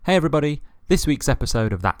Hey everybody, this week's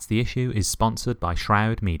episode of That's the Issue is sponsored by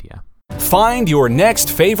Shroud Media. Find your next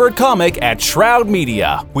favorite comic at Shroud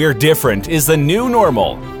Media, where different is the new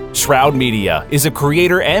normal. Shroud Media is a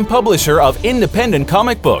creator and publisher of independent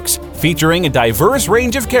comic books, featuring a diverse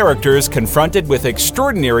range of characters confronted with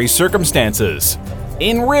extraordinary circumstances.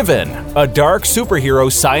 In Riven, a dark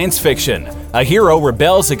superhero science fiction, a hero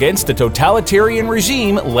rebels against a totalitarian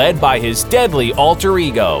regime led by his deadly alter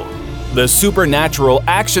ego. The supernatural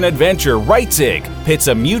action-adventure Reitzig pits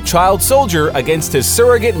a mute child soldier against his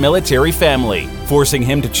surrogate military family, forcing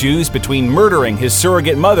him to choose between murdering his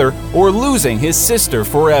surrogate mother or losing his sister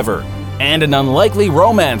forever. And an unlikely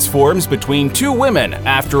romance forms between two women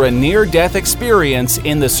after a near-death experience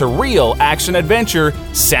in the surreal action-adventure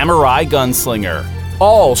Samurai Gunslinger.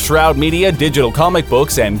 All Shroud Media digital comic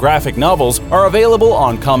books and graphic novels are available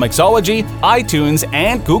on Comixology, iTunes,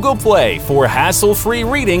 and Google Play for hassle-free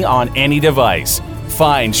reading on any device.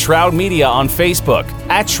 Find Shroud Media on Facebook,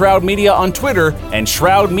 at Shroud Media on Twitter, and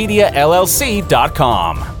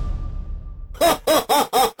ShroudMediaLLC.com.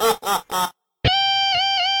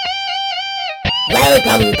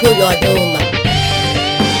 Welcome to your doom.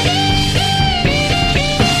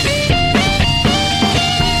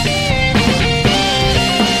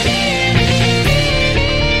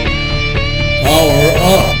 Power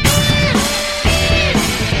up.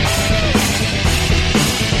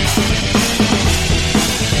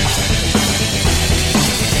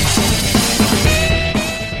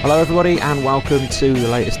 Hello everybody and welcome to the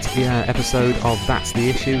latest episode of That's the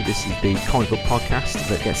Issue. This is the comic book podcast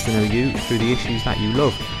that gets to know you through the issues that you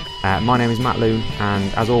love. My name is Matt Loon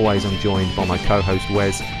and as always I'm joined by my co-host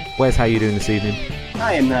Wes. Wes, how are you doing this evening?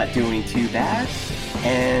 I am not doing too bad.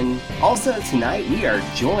 And also tonight we are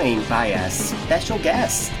joined by a special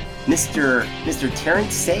guest, Mr.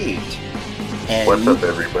 Terrence Sage. And what's up,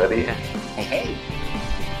 everybody? Hey.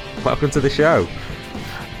 Welcome to the show.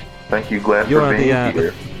 Thank you, glad for being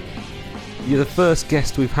here. You're the first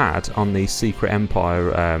guest we've had on the Secret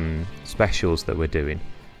Empire specials that we're doing.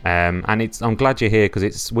 And I'm glad you're here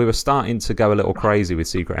because we were starting to go a little crazy with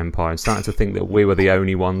Secret Empire and starting to think that we were the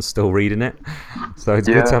only ones still reading it. So it's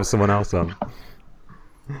good to have someone else on.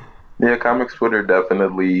 Yeah, Comics Twitter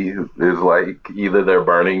definitely is like either they're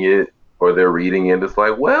burning it or they're reading it. It's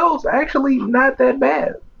like, well, it's actually not that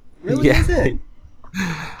bad. Really isn't.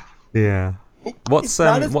 Yeah. What's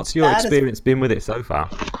your experience been with it so far?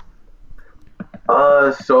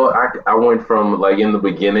 So I went from like in the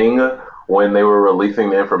beginning when they were releasing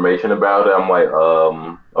the information about it, I'm like,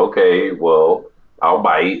 okay, well, I'll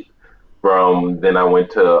bite. From then I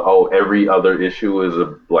went to every other issue is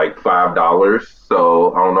like $5,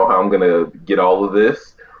 so I don't know how I'm gonna get all of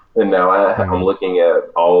this. And now I'm looking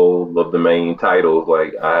at all of the main titles,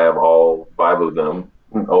 like I have all 5 of them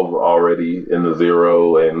over already in the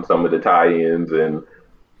Zero and some of the tie-ins, and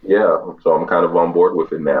yeah, so I'm kind of on board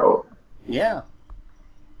with it now. Yeah.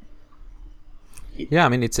 Yeah, I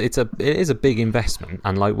mean it is a big investment,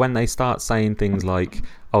 and like when they start saying things like,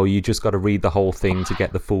 "Oh, you just got to read the whole thing to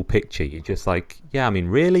get the full picture," you're just like, "Yeah, I mean,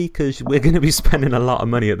 really? Because we're going to be spending a lot of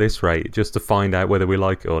money at this rate just to find out whether we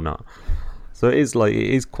like it or not." So it is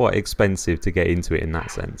quite expensive to get into it in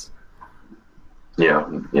that sense. Yeah,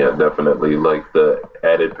 definitely. Like the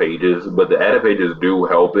added pages, but the added pages do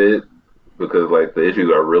help it because like the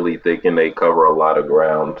issues are really thick and they cover a lot of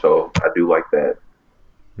ground. So I do like that.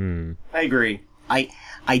 I agree.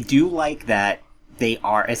 I do like that they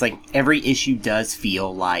are. It's like every issue does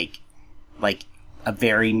feel like a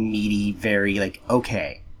very meaty, very like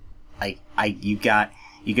okay, you got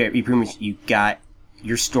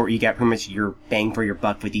your story, you got pretty much your bang for your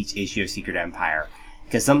buck with each issue of Secret Empire.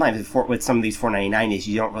 Because sometimes with some of these $4.99 issues,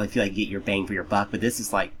 you don't really feel like you get your bang for your buck. But this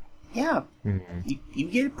is like, yeah, you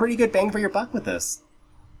get a pretty good bang for your buck with this.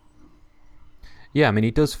 Yeah, I mean,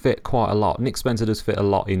 he does fit quite a lot. Nick Spencer does fit a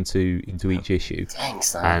lot into each issue. Thanks,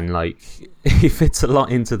 son. And like, he fits a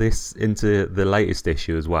lot into the latest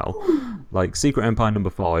issue as well. Like, Secret Empire number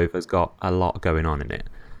 5 has got a lot going on in it.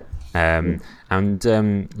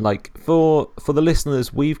 Like for the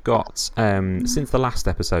listeners, we've got since the last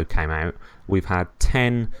episode came out, we've had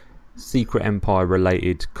 10 Secret Empire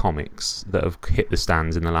related comics that have hit the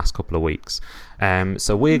stands in the last couple of weeks.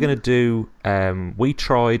 So we're going to do we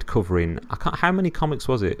tried covering how many comics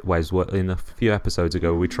was it, Wes? In a few episodes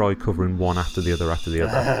ago we tried covering one after the other.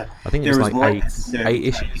 I think it was like eight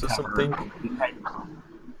issues or something. We had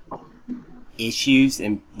issues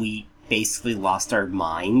and we basically lost our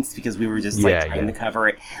minds because we were just trying to cover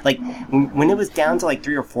it. Like when it was down to like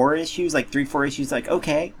 3 or 4 issues, like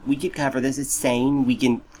okay, we could cover this. It's sane. We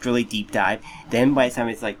can really deep dive. Then by the time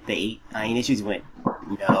it's like the 8, 9 issues, we went,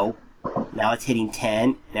 no, Now it's hitting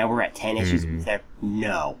 10. Now we're at 10 issues.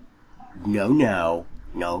 No. No.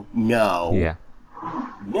 Yeah.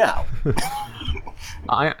 No.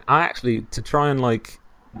 I actually, to try and like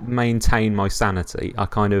maintain my sanity, I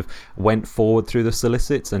kind of went forward through the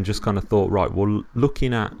solicits and just kind of thought, right, well,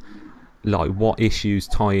 looking at like what issues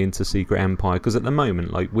tie into Secret Empire, because at the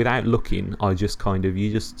moment, like without looking, I just kind of,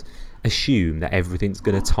 you just assume that everything's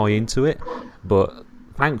going to tie into it, but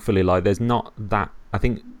thankfully, like there's not that. I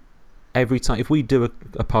think every time, if we do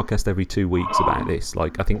a podcast every 2 weeks about this,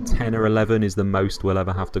 like I think 10 or 11 is the most we'll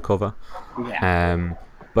ever have to cover. Yeah.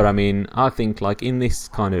 But I mean, I think like in this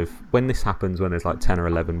kind of, when this happens, when there's like 10 or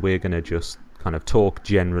 11, we're going to just kind of talk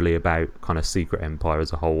generally about kind of Secret Empire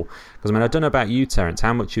as a whole. Because I mean, I don't know about you, Terrence,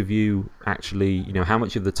 how much have you actually, how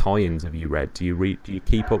much of the tie-ins have you read? Do you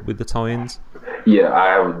keep up with the tie-ins? Yeah,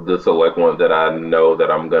 I have the select ones that I know that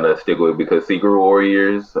I'm gonna stick with because Secret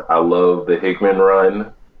Warriors, I love the Hickman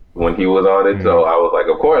run when he was on it, so I was like,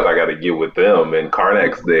 of course I got to get with them, and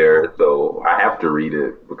Karnak's there, so I have to read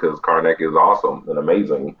it because Karnak is awesome and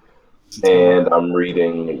amazing. And I'm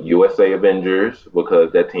reading USA Avengers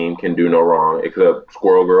because that team can do no wrong, except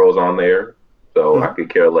Squirrel Girl's on there, so I could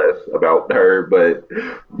care less about her. But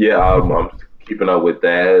yeah, I'm keeping up with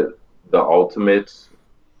that. The Ultimates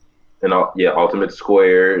and Ultimate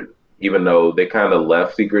Squared, even though they kind of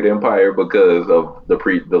left Secret Empire because of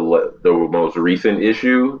the most recent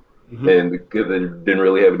issue, and because it didn't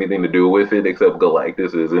really have anything to do with it except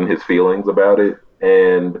Galactus is in his feelings about it.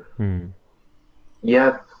 And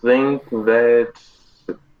yeah, I think that's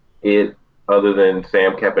it, other than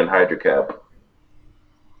Sam Cap and Hydra Cap.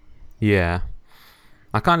 Yeah.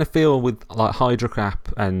 I kind of feel with like Hydra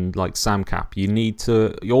Cap and like Sam Cap, you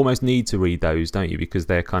almost need to read those, don't you? Because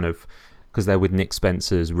they're with Nick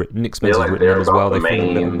Spencer's written as well. They feel a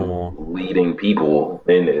little more leading people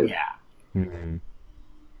in it. Yeah.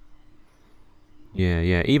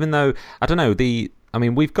 Yeah. Even though I don't know,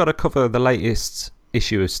 we've got to cover the latest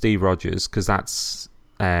issue of Steve Rogers because that's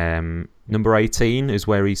number 18 is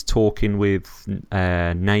where he's talking with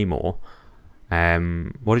Namor.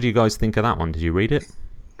 What did you guys think of that one? Did you read it?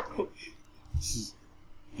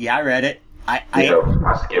 Yeah, I read it. I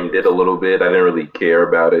skimmed it a little bit. I didn't really care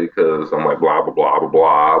about it because I'm like blah blah blah blah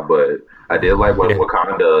blah. But I did like when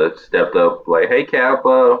Wakanda stepped up, like, "Hey Cap,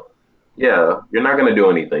 you're not gonna do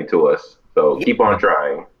anything to us, so keep on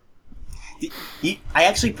trying." I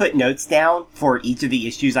actually put notes down for each of the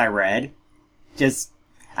issues I read.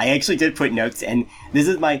 I actually did put notes, and this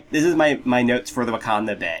is my notes for the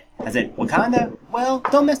Wakanda bit. I said, Wakanda, well,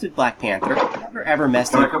 don't mess with Black Panther. Never ever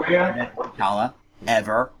mess with T'Challa.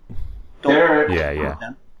 Ever. Don't. Yeah.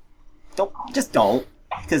 Don't.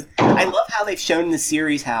 Because I love how they've shown in the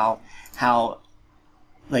series how,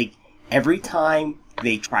 like, every time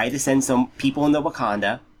they try to send some people into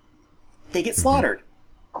Wakanda, they get slaughtered.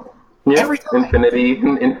 Yeah, every time.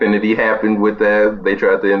 Infinity happened with that. They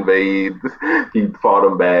tried to invade. He fought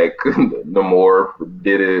them back. Namor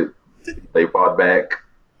did it. They fought back.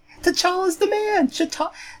 T'Challa's the man.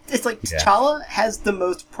 It's like T'Challa has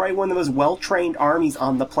probably one of the most well-trained armies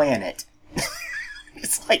on the planet.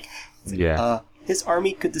 It's like, his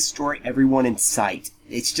army could destroy everyone in sight.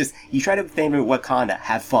 It's just, you try to think of Wakanda,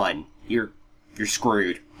 have fun. You're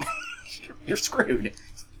screwed. You're screwed.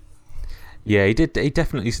 Yeah, he did.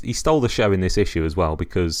 He stole the show in this issue as well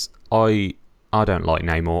because I don't like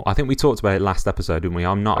Namor. I think we talked about it last episode, didn't we?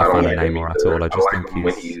 I'm not a fan of Namor at all. I just think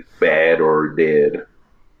when he's bad or dead.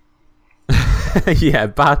 Yeah,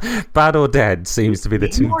 bad or dead seems to be the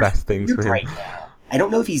two best things for him. Right now. I don't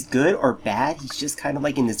know if he's good or bad. He's just kind of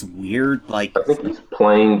like in this weird, like... I think he's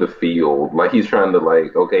playing the field. Like, he's trying to,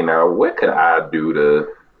 like, okay, now what could I do to,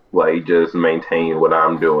 like, just maintain what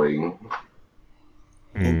I'm doing?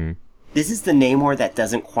 This is the Namor that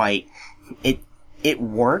doesn't quite... It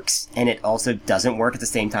works, and it also doesn't work at the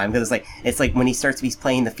same time. Because it's like when he's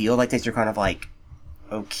playing the field like this, you're kind of like,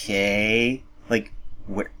 okay... Like,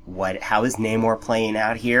 what? How is Namor playing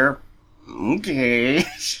out here? Okay.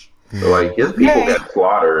 Like, his people got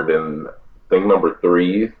slaughtered in, I think, number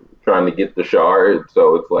 3, trying to get the shard.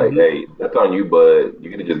 So it's like, hey, that's on you, bud. You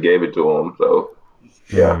could have just gave it to him. So,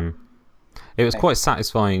 yeah. It was quite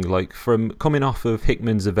satisfying, like, from coming off of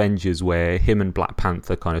Hickman's Avengers, where him and Black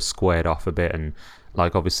Panther kind of squared off a bit, and,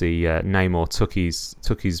 like, obviously Namor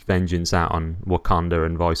took his vengeance out on Wakanda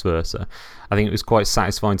and vice versa. I think it was quite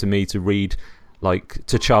satisfying to me to read, like,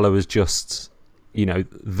 T'Challa was just,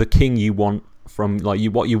 the king you want from, like,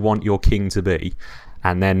 what you want your king to be.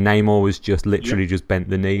 And then Namor was just literally just bent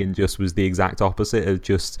the knee and just was the exact opposite of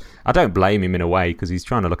just... I don't blame him in a way because he's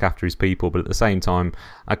trying to look after his people, but at the same time,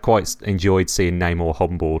 I quite enjoyed seeing Namor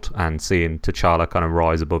humbled and seeing T'Challa kind of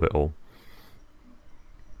rise above it all.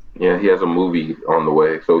 Yeah, he has a movie on the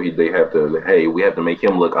way, so they have to. Hey, we have to make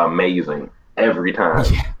him look amazing every time.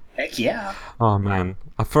 Yeah. Heck yeah. Oh man,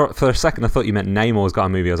 for a second I thought you meant Namor's got a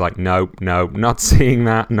movie. I was like, no, not seeing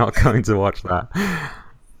that, not going to watch that.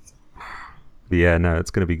 But yeah, no,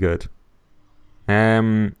 it's going to be good.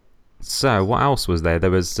 So what else was there?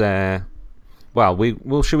 There was should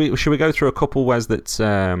we go through a couple Wes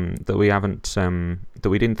that we haven't that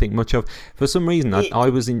we didn't think much of? For some reason, I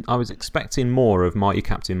was expecting more of Mighty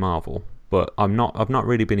Captain Marvel, but I've not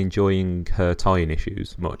really been enjoying her tie-in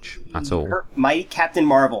issues much at all. Mighty Captain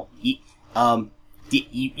Marvel. You want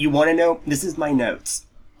to know? This is my notes.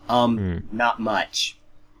 Not much.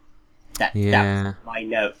 That was my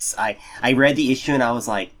notes. I read the issue and I was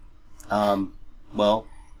like, well,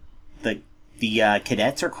 the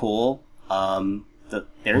cadets are cool.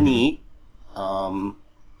 They're neat. I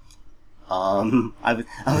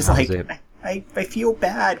was like, I feel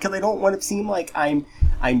bad because I don't want to seem like I'm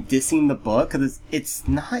dissing the book, because it's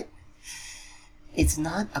not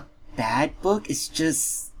a bad book. It's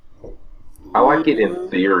just, I like it in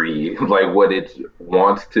theory, like what it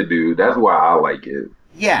wants to do. That's why I like it.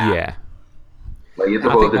 Yeah. Like it's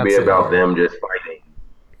supposed to be about them just fighting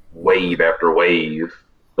wave after wave.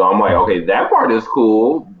 So I'm like, okay, that part is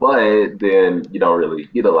cool, but then you don't really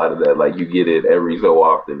get a lot of that. Like you get it every so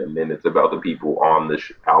often, and then it's about the people on the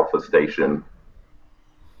Alpha Station.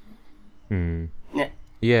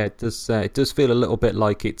 Yeah, it does feel a little bit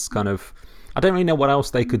like it's kind of. I don't really know what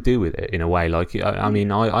else they could do with it in a way. Like, I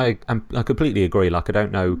mean, I completely agree. Like, I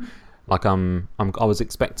don't know. Like, I was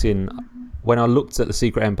expecting when I looked at the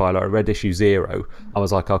Secret Empire, like I read issue 0, I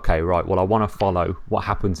was like, okay, right. Well, I want to follow what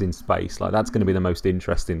happens in space. Like, that's going to be the most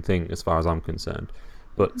interesting thing as far as I'm concerned.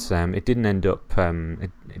 But it didn't end up.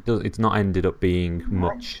 It's not ended up being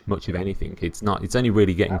much of anything. It's not. It's only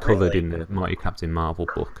really getting covered in the Mighty Captain Marvel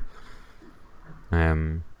book.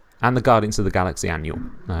 And the Guardians of the Galaxy annual,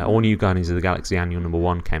 all new Guardians of the Galaxy annual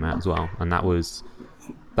 #1 came out as well, and that was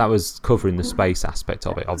covering the space aspect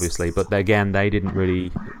of it, obviously. But again, they didn't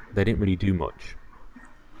really do much.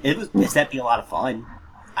 It's that be a lot of fun.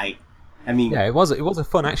 I mean, yeah, it was a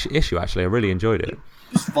fun issue actually. I really enjoyed it. It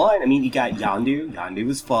was fun. I mean, you got Yondu. Yondu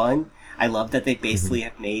was fun. I love that they basically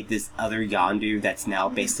have made this other Yondu that's now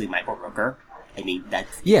basically Michael Rooker. I mean,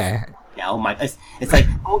 that's now it's like,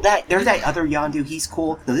 oh, there's that other Yondu. He's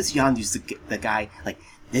cool. No, this Yondu's the guy. Like,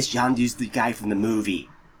 this Yondu's the guy from the movie.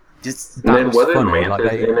 Just and then wasn't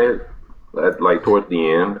Mantis in it? Like towards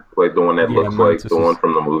the end, like the one that looks Mantis like the one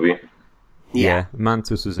from the movie. Yeah,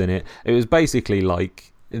 Mantis was in it. It was basically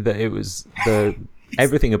like it was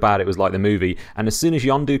everything about it was like the movie. And as soon as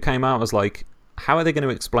Yondu came out, I was like, how are they going to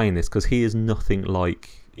explain this? Because he is nothing like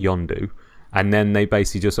Yondu. And then they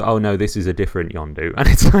basically just, oh no, this is a different Yondu. And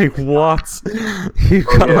it's like, what? You've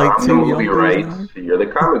got like I'm 2 the movie Yondus rights. You're the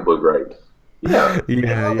comic book rights. Yeah.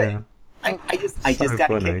 Yeah. I just got a kick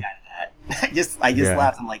out of that. I just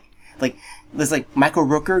laughed. I'm like, it's like, Michael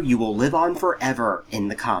Rooker, you will live on forever in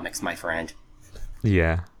the comics, my friend.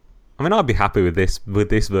 Yeah. I mean, I'd be happy with this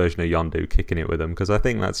version of Yondu kicking it with him, because I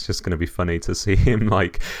think that's just going to be funny to see him,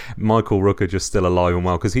 like, Michael Rooker just still alive and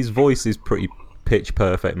well, because his voice is pretty pitch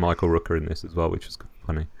perfect Michael Rooker in this as well, which is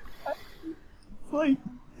funny. Like,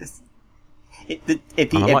 I like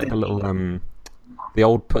the little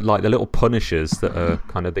the little Punishers that are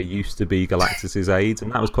kind of, they used to be Galactus's aides,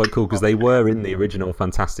 and that was quite cool because they were in the original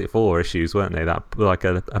Fantastic Four issues, weren't they? That like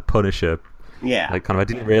a Punisher. Yeah. Like kind of, I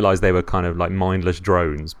didn't realise they were kind of like mindless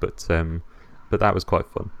drones, but that was quite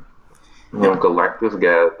fun. You know, Galactus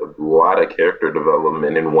got a lot of character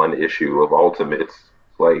development in one issue of Ultimates.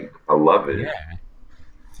 Like, I love it.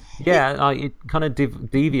 Yeah, it kind of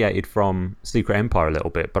deviated from Secret Empire a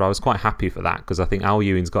little bit, but I was quite happy for that, because I think Al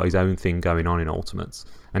Ewing's got his own thing going on in Ultimates,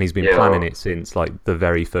 and he's been planning it since like the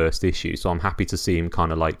very first issue. So I'm happy to see him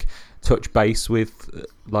kind of like touch base with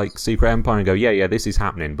like Secret Empire and go, yeah, this is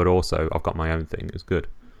happening, but also I've got my own thing. It's good.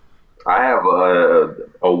 I have a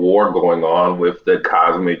war going on with the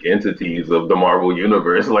cosmic entities of the Marvel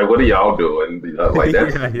Universe. Like, what are y'all doing? Like,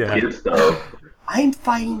 that's kid stuff. I'm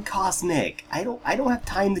fighting Cosmic. I don't have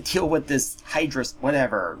time to deal with this Hydra,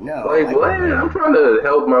 whatever. No. Like, what? I'm trying to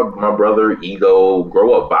help my brother Ego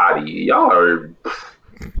grow a body. Y'all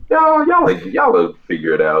will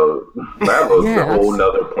figure it out. That was a whole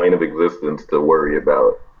nother plane of existence to worry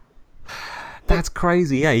about. That's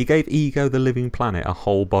crazy. Yeah, he gave Ego the Living Planet a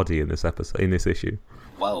whole body in this issue.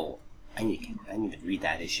 Whoa. I need to read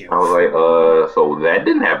that issue. I was like, so that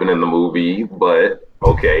didn't happen in the movie, but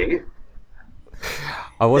okay.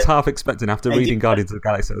 I was half expecting, after reading Guardians of the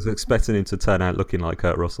Galaxy, I was expecting him to turn out looking like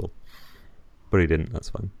Kurt Russell. But he didn't, that's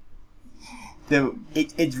fine. So,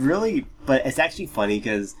 it's really, but it's actually funny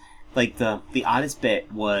because like the oddest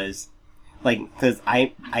bit was like because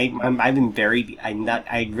I've been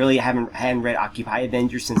I really hadn't read Occupy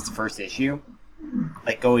Avengers since the first issue,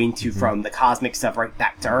 like going to from the cosmic stuff right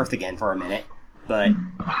back to Earth again for a minute, but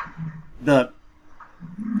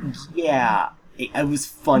it was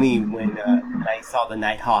funny when I saw the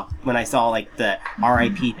Nighthawk, when I saw like the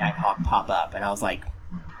R.I.P. Nighthawk pop up, and I was like,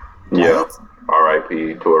 what? Yeah,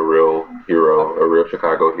 R.I.P. to a real hero, a real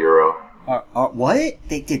Chicago hero. What?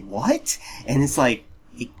 They did what? And it's like,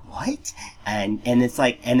 what? And it's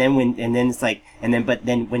like, but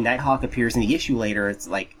then when Nighthawk appears in the issue later, it's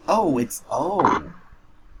like, oh.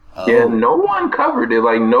 Yeah, no one covered it.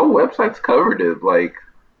 Like, no websites covered it. Like,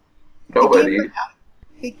 nobody.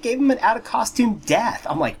 It gave him an out of costume death.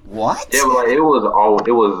 I'm like, what? Yeah, like it was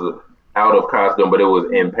out of costume, but it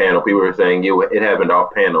was in panel. People were saying it happened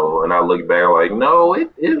off panel, and I looked back like, no,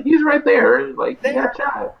 he's right there. Like, he got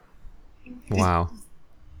shot. Wow.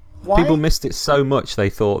 Why? People missed it so much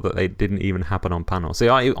they thought that they didn't even happen on panel. See,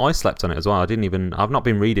 I slept on it as well. I've not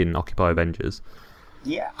been reading Occupy Avengers.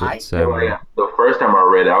 Yeah, Like, the first time I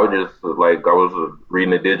read it, I was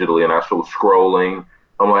reading it digitally, and I was scrolling.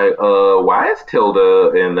 I'm like, why is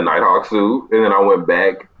Tilda in the Nighthawk suit? And then I went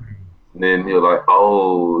back, and then he was like,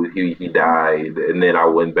 oh, he died. And then I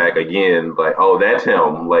went back again, like, oh, that's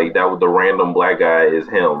him. Like, that was the random black guy is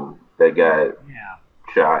him that got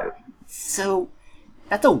shot. So,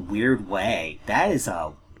 that's a weird way. That's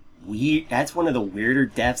one of the weirder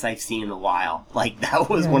deaths I've seen in a while. Like, that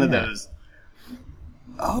was one of those.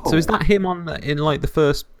 Oh. So is that him on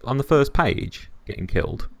the first page getting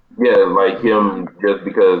killed? Yeah, like him, just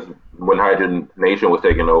because when Hydra Nation was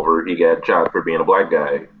taken over, he got shot for being a black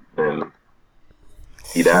guy, and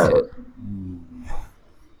he died.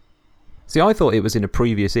 See, I thought it was in a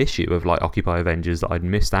previous issue of like Occupy Avengers that I'd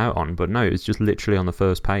missed out on, but no, it's just literally on the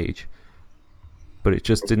first page. But it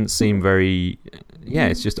just didn't seem very. Yeah,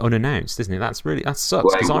 it's just unannounced, isn't it? That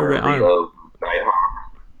sucks because Nighthawk.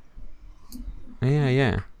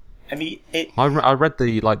 Yeah. I mean, I read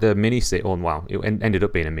the mini series, it ended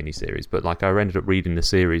up being a mini series, but like I ended up reading the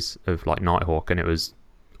series of like Nighthawk, and it was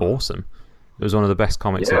awesome. It was one of the best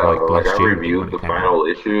comics of like last year. I reviewed the final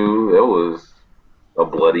issue. It was a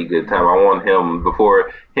bloody good time. I want him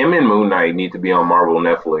and Moon Knight need to be on Marvel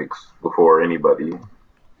Netflix before anybody.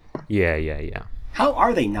 Yeah. How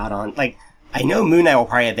are they not on? Like, I know Moon Knight will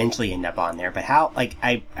probably eventually end up on there, but how? Like,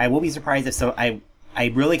 I will be surprised if so. I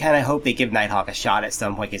really kind of hope they give Nighthawk a shot at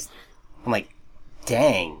some point, because I'm like,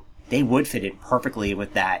 dang, they would fit in perfectly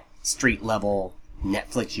with that street level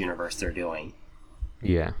Netflix universe they're doing.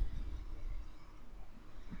 Yeah.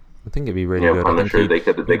 I think it'd be really good. Punisher, they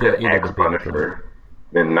could axe Punisher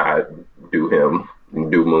and not do him, and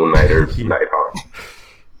do Moon Knight or Nighthawk.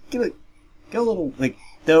 Get a little, like,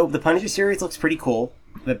 though the Punisher series looks pretty cool,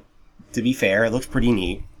 but to be fair, it looks pretty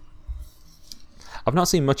neat. I've not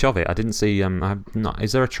seen much of it. I didn't see.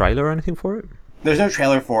 Is there a trailer or anything for it? There's no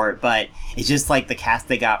trailer for it, but it's just like the cast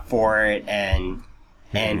they got for it, and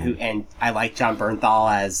I like John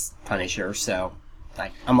Bernthal as Punisher, so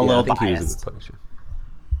like I'm a little biased.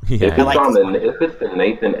 Yeah, if it's the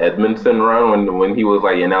Nathan Edmondson run when he was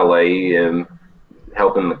like in LA and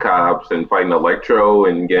helping the cops and fighting Electro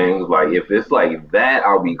and gangs, like if it's like that,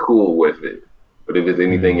 I'll be cool with it. But if it's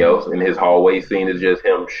anything else, and his hallway scene is just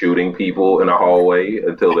him shooting people in a hallway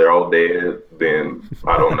until they're all dead, then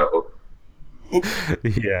I don't know.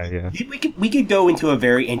 Yeah. We could go into a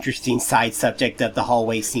very interesting side subject of the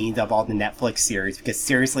hallway scenes of all the Netflix series, because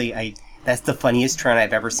seriously, that's the funniest trend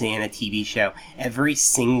I've ever seen in a TV show. Every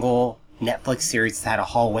single Netflix series has had a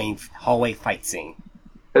hallway fight scene.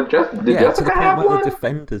 Did Jessica have one? The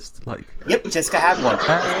Defenders, Yep, Jessica had one.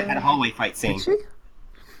 Jessica had a hallway fight scene.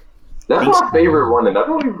 That's my favorite one, and I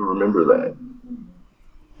don't even remember that.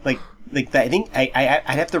 I think I'd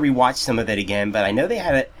have to rewatch some of it again, but I know they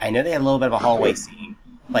had a little bit of a hallway scene.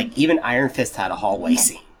 Like even Iron Fist had a hallway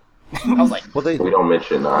scene. I was like, we don't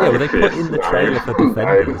mention Iron Fist. They put in the trailer for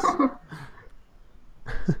Defenders.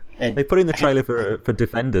 They put in the trailer for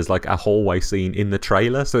Defenders like a hallway scene in the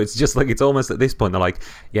trailer, so it's just like it's almost at this point they're like,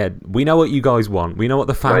 yeah, we know what you guys want, we know what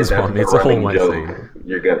the fans want. It's a hallway scene.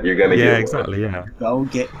 You're gonna get exactly one. Go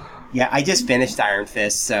get. Yeah, I just finished Iron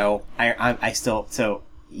Fist, so I still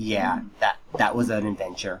that was an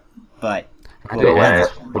adventure. But the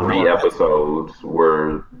last 3 episodes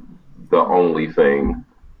were the only thing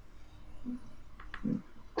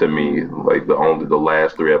to me, like the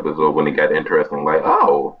last 3 episodes when it got interesting. Like,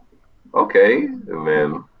 oh, okay, and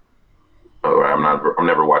then I'm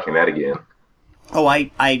never watching that again. Oh, I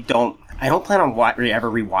don't plan on ever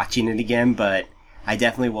rewatching it again, but I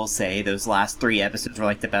definitely will say those last 3 episodes were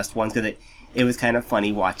like the best ones, because it was kind of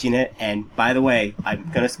funny watching it. And by the way, I'm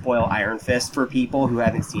gonna spoil Iron Fist for people who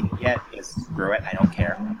haven't seen it yet. Because screw it, I don't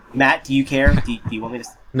care. Matt, do you care? Do you want me to?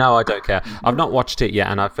 No, I don't care. I've not watched it yet,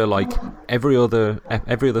 and I feel like every other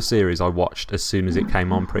series I watched as soon as it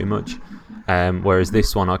came on, pretty much. Whereas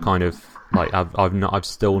this one, I kind of like I've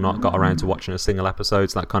still not got around to watching a single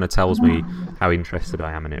episode. So that kind of tells me how interested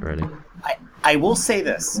I am in it, really. I will say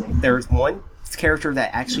this: there's one character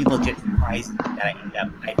that actually legit surprised me that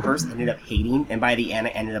I first ended up hating, and by the end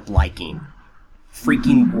I ended up liking.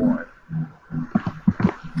 Freaking Ward.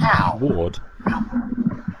 How? Ward.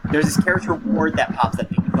 There's this character Ward that pops up,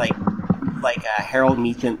 like Harold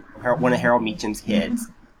Meacham, one of Harold Meacham's kids,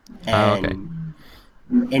 and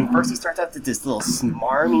first he starts out as this little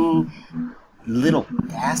smarmy little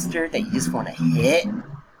bastard that you just want to hit,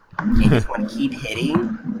 and you just want to keep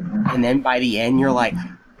hitting, and then by the end you're like,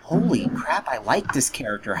 holy crap, I like this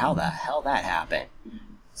character. How the hell that happened?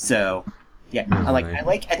 So, yeah,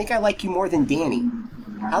 I think I like you more than Danny.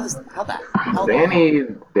 Danny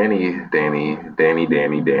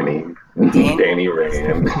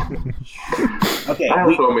Rand. Okay, I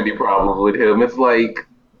have so many problems with him. It's like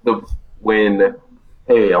when,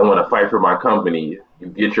 hey, I want to fight for my company. You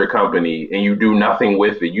get your company and you do nothing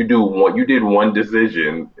with it. You did one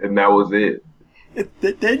decision and that was it.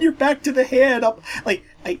 Then you're back to the head up. Like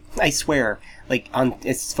I swear,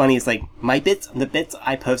 it's funny. It's like the bits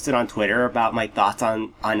I posted on Twitter about my thoughts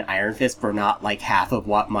on Iron Fist were not like half of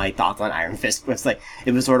what my thoughts on Iron Fist was. Like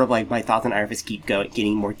it was sort of like my thoughts on Iron Fist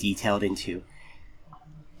getting more detailed into.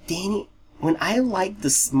 Danny, when I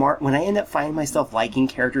end up finding myself liking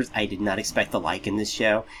characters I did not expect to like in this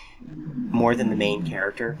show more than the main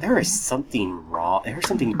character, there is something wrong. There's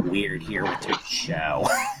something weird here with this show.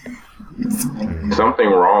 Something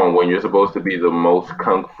wrong when you're supposed to be the most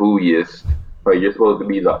kung fu-iest. Like you're supposed to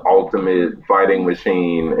be the ultimate fighting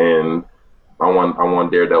machine, and I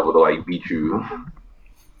want Daredevil to like beat you.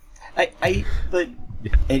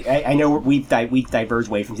 I know we've diverged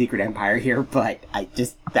away from Secret Empire here, but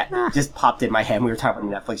that just popped in my head. We were talking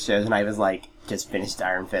about Netflix shows, and I was like, just finished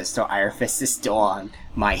Iron Fist, so Iron Fist is still on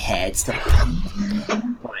my head. So,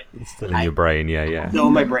 it's still in your brain, yeah. Still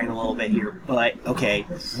in my brain a little bit here, but okay.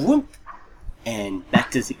 Whoop. And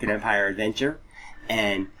back to Secret Empire Adventure,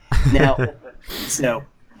 and now, so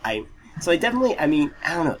I definitely, I mean,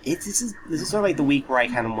 I don't know. This is sort of like the week where I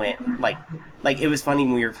kind of went like it was funny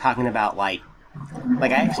when we were talking about we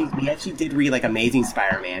actually did read like Amazing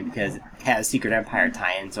Spider-Man because it has Secret Empire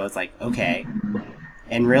tie-in, so it's like okay,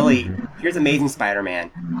 and really here's Amazing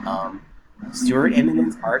Spider-Man. Stuart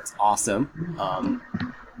Eminem's art's awesome.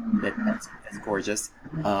 That's gorgeous.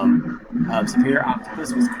 Superior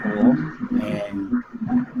Octopus was cool, and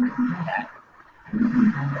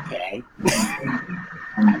okay.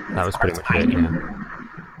 That was pretty much it.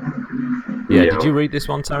 Yeah. Did you read this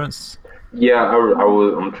one, Terrence? Yeah,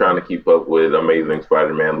 I'm trying to keep up with Amazing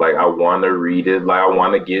Spider-Man. Like I want to read it. Like I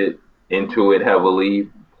want to get into it heavily,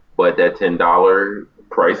 but that $10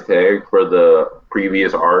 price tag for the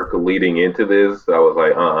previous arc leading into this, I was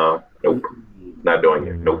like, nope, not doing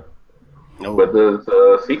it. Nope. But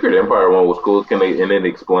the Secret Empire one was cool, and it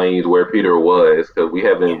explains where Peter was because we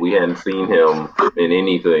hadn't seen him in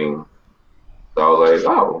anything. So I was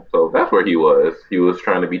like, oh, so that's where he was. He was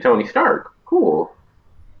trying to be Tony Stark. Cool.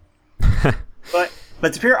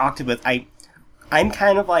 but Superior Octopus, I'm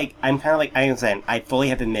kind of like I understand. I fully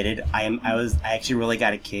have admitted I actually really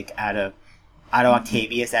got a kick out of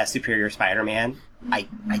Octavius as Superior Spider-Man. I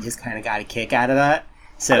just kind of got a kick out of that.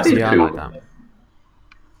 So I like that.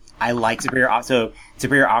 I like Superior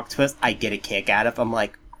Octopus. I get a kick out of. I'm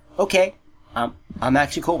like, okay, I'm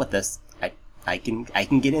actually cool with this. I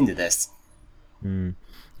can get into this.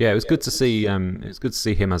 Yeah, it was good to see. It's good to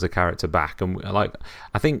see him as a character back, and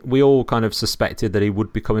I think we all kind of suspected that he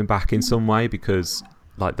would be coming back in some way because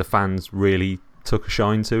the fans really took a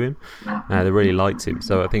shine to him. They really liked him,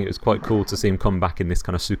 so I think it was quite cool to see him come back in this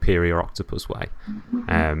kind of Superior Octopus way.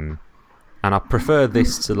 And I prefer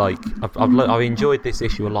this to I've enjoyed this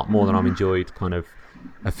issue a lot more than I've enjoyed kind of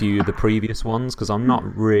a few of the previous ones because I'm not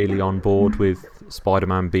really on board with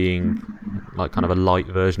Spider-Man being kind of a light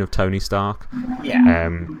version of Tony Stark. Yeah.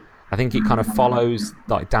 I think it kind of follows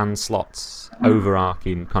Dan Slott's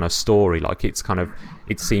overarching kind of story.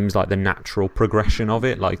 It seems like the natural progression of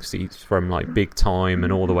it, from Big Time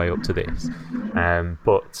and all the way up to this.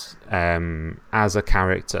 But as a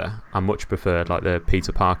character, I much preferred the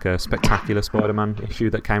Peter Parker Spectacular Spider-Man issue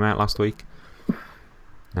that came out last week.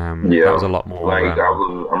 That was a lot more.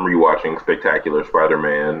 I'm rewatching Spectacular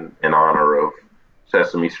Spider-Man in honor of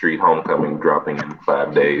Sesame Street Homecoming dropping in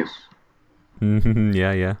 5 days.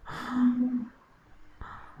 Yeah.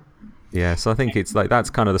 Yeah, so I think it's like that's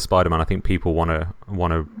kind of the Spider-Man I think people wanna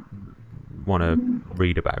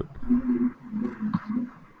read about.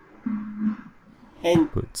 And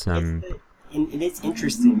But and it's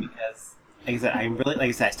interesting because, like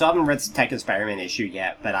I said, I still haven't read the Detective Spider-Man issue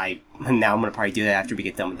yet, but now I'm gonna probably do that after we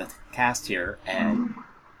get done with the cast here, and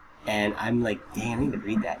I'm like, dang, I need to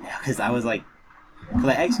read that now because I'm like,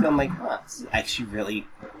 huh, this is actually really.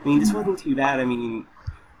 I mean, this wasn't too bad. I mean,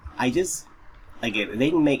 I just like if they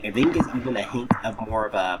can get even a hint of more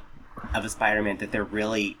of a Spider-Man that they're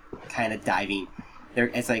really kind of diving.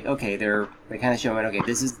 It's like okay, they're kind of showing okay,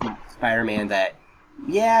 this is the Spider-Man that,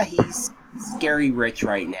 yeah, he's scary rich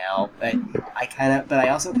right now, but I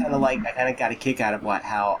also kind of got a kick out of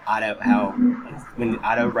how when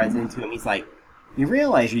Otto runs into him, he's like, you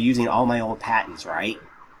realize you're using all my old patents, right?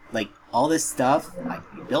 Like all this stuff, I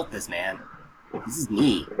built this, man. This is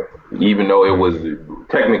me. Even though it was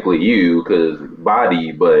technically you, because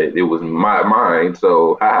body, but it was my mind.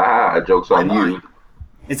 So ha ha ha, jokes My on mind. you.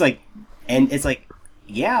 It's like,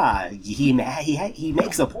 yeah, he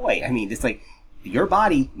makes a point. I mean, it's like your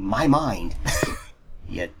body, my mind.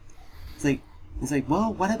 Yeah, it's like,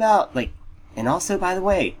 well, what about like, and also by the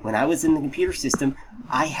way, when I was in the computer system,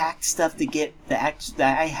 I hacked stuff to get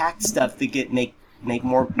make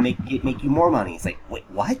you more money. It's like, wait,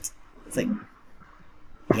 what? It's like,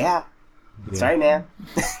 yeah. Sorry, man.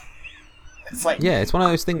 It's like, yeah, it's one of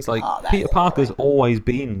those things. Like Peter Parker's always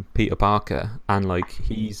been Peter Parker, and like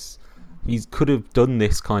he's could have done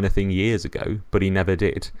this kind of thing years ago, but he never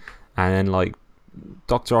did. And then like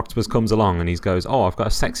Dr. Octopus comes along and he goes, "Oh, I've got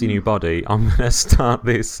a sexy new body. I'm gonna start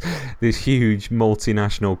this huge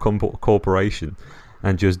multinational corporation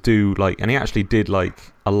and just do like." And he actually did like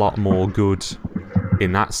a lot more good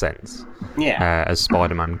in that sense. yeah. As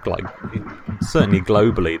Spider-Man, like certainly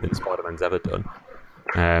globally than Spider-Man's ever done.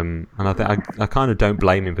 And I kind of don't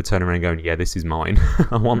blame him for turning around and going, "Yeah, this is mine.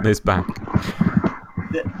 I want this back."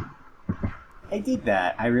 I dig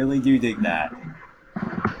that. I really do dig that.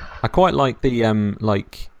 I quite like the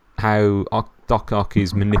like how Doc Ock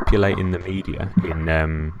is manipulating the media in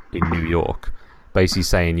New York, basically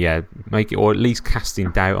saying, "Yeah, make it," or at least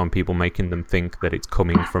casting doubt on people, making them think that it's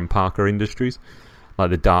coming from Parker Industries,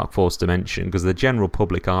 like the Dark Force dimension, because the general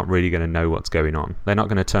public aren't really going to know what's going on. They're not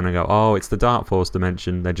going to turn and go, "Oh, it's the Dark Force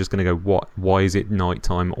dimension." They're just going to go, "What? Why is it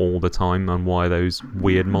nighttime all the time, and why are those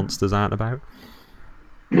weird monsters out about?"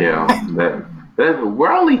 Yeah,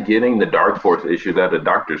 we're only getting the Dark Force issues out of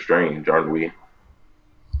Doctor Strange, aren't we?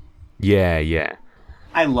 Yeah.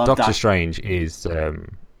 I love Doctor Strange is.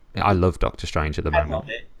 I love Doctor Strange at the I moment. love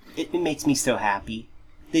it. It makes me so happy.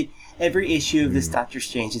 Every issue of this Doctor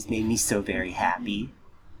Strange has made me so very happy.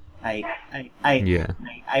 Yeah.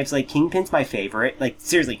 I was like, Kingpin's my favorite. Like,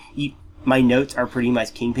 seriously, my notes are pretty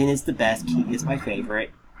much Kingpin is the best, King is my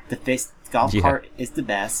favorite, the Fist golf cart is the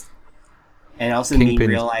best, and also me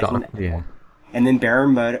realizing and then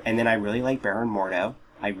Baron Mordo, and then I really like Baron Mordo.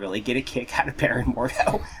 I really get a kick out of Baron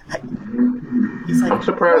Mordo. He's like, I'm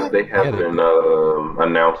surprised they haven't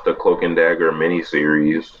announced a Cloak and Dagger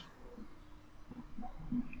miniseries.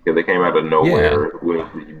 Yeah, they came out of nowhere with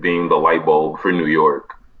being the light bulb for New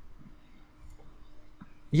York.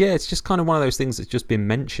 Yeah, it's just kind of one of those things that's just been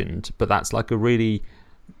mentioned, but that's like a really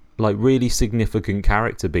significant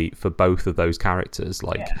character beat for both of those characters.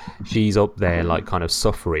 Like she's up there like kind of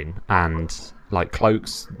suffering, and like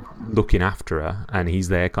Cloak's looking after her, and he's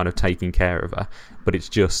there kind of taking care of her, but it's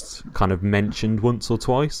just kind of mentioned once or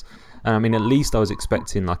twice. And I mean, at least I was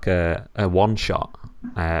expecting like a one shot,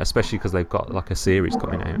 especially because they've got like a series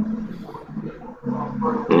coming out.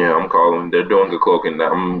 Yeah, they're doing a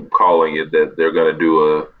I'm calling it that they're gonna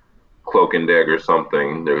do a Cloak and Dagger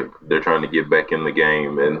something. They're trying to get back in the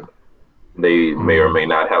game, and they may or may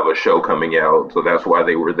not have a show coming out, so that's why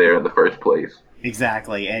they were there in the first place.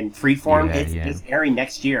 Exactly, and Freeform, it's airing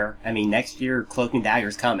next year. I mean, next year Cloak and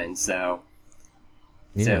Dagger's coming, so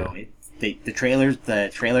the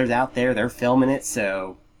trailers out there, they're filming it.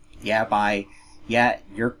 So your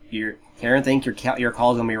Karen, think your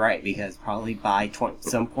call's gonna be right, because probably by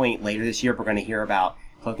some point later this year we're gonna hear about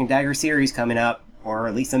Cloak and Dagger series coming up, or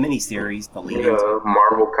at least a mini series. The lead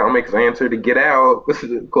Marvel Comics answer to Get Out,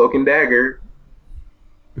 Cloak and Dagger.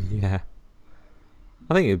 Yeah.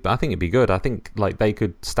 I think it'd be good. I think like they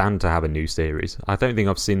could stand to have a new series. I don't think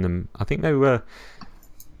I've seen them. I think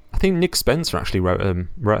Nick Spencer actually wrote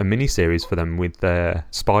a mini series for them with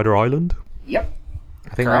Spider Island. Yep.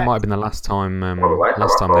 I think that might have been the last time.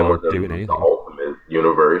 Last time they were doing anything. The Ultimate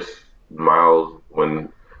Universe, Miles, when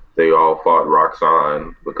they all fought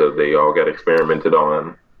Roxxon because they all got experimented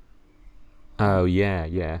on. Oh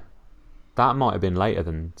yeah. That might have been later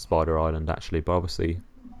than Spider Island actually, but obviously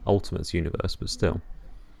Ultimate's universe, but still.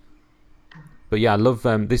 But yeah, I love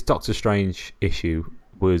this Doctor Strange issue.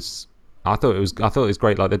 I thought it was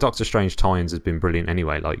great. Like the Doctor Strange tie-ins has been brilliant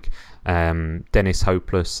anyway. Like Dennis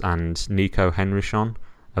Hopeless and Nico Henrichon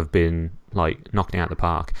have been like knocking it out the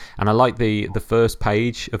park. And I like the first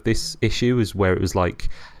page of this issue is where it was like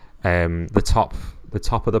the top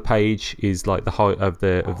of the page is like the height of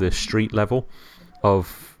the street level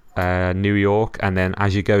of New York, and then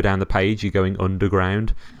as you go down the page, you're going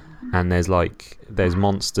underground. And there's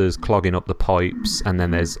monsters clogging up the pipes, and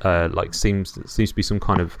then there's seems to be some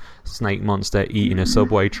kind of snake monster eating a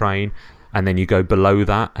subway train, and then you go below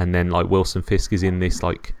that, and then like Wilson Fisk is in this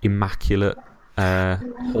like immaculate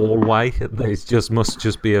hallway. It must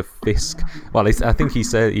just be a Fisk. Well, I think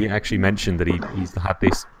he actually mentioned that he's had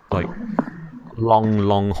this like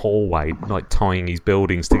long hallway like tying his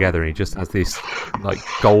buildings together, and he just has this like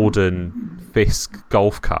golden Fisk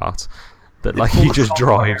golf cart that like he just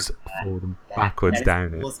drives forward and backwards down it.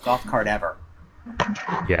 The coolest golf cart ever.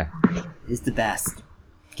 Yeah. It's the best.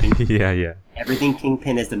 Yeah. Everything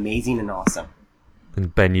Kingpin is amazing and awesome.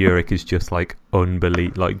 And Ben Urich is just like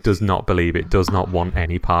does not believe it, does not want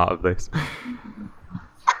any part of this.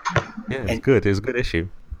 Yeah, it's good. It was a good issue.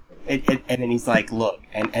 And then he's like, look,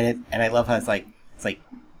 and I love how it's like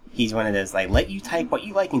he's one of those like, let you type what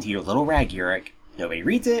you like into your little rag, Urich. Nobody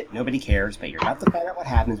reads it, nobody cares, but you're about to find out what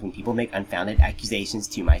happens when people make unfounded accusations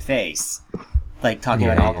to my face. Like, talking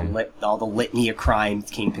about all the litany of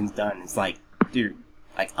crimes Kingpin's done. It's like, dude,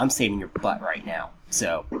 like, I'm saving your butt right now.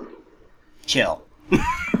 So, chill.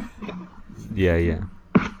 Yeah.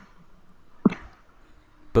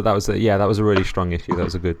 But that was a really strong issue. That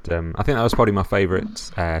was a good. I think that was probably my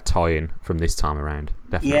favourite tie-in from this time around.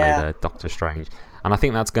 Definitely the Doctor Strange, and I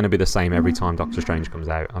think that's going to be the same every time Doctor Strange comes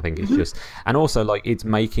out. I think it's just, and also like it's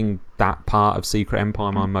making that part of Secret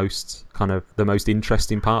Empire the most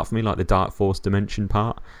interesting part for me, like the Dark Force dimension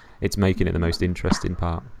part. It's making it the most interesting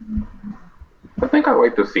part. I think I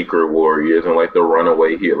like the Secret Warriors and like the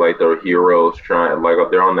runaway here, like the heroes trying, like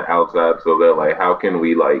they're on the outside, so they're like, how can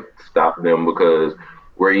we like stop them, because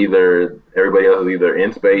everybody else is either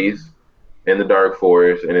in space, in the Dark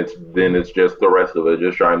Force, and it's just the rest of it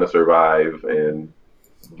just trying to survive and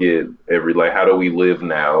get how do we live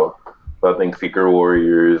now? So I think Secret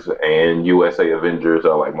Warriors and USA Avengers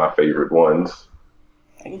are like my favorite ones.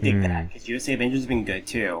 I can dig that, because USA Avengers has been good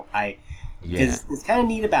too. Because it's kind of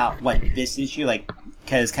neat about this issue,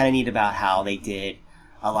 because it's kind of neat about how they did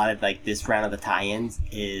a lot of like this round of the tie-ins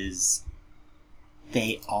is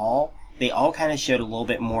they all kind of showed a little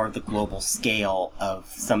bit more of the global scale of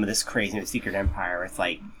some of this crazy with Secret Empire. It's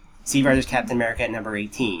like Steve Rogers Captain America at number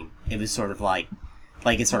 18. It was sort of like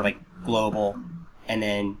it's sort of like global, and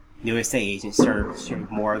then USA Agents sort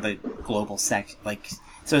of more of the global so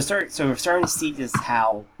we're starting to see just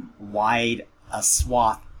how wide a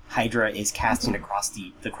swath Hydra is casting across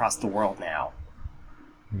the world now.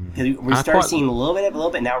 Because we started seeing a little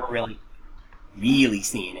bit. Now we're really, really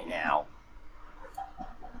seeing it now.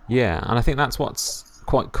 Yeah, and I think that's what's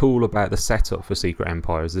quite cool about the setup for Secret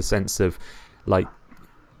Empire is the sense of, like,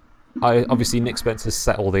 obviously Nick Spencer's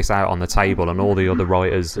set all this out on the table, and all the other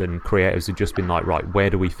writers and creators have just been like, right, where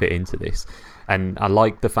do we fit into this? And I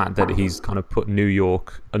like the fact that he's kind of put New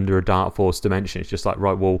York under a Dark Force dimension. It's just like,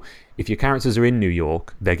 right, well, if your characters are in New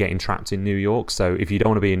York, they're getting trapped in New York. So if you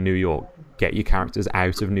don't want to be in New York, get your characters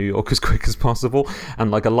out of New York as quick as possible.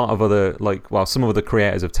 And like a lot of other, some of the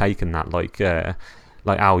creators have taken that, like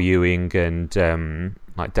Al Ewing and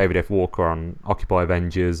like David F. Walker on Occupy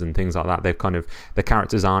Avengers and things like that. They've kind of, the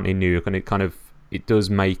characters aren't in New York, and it does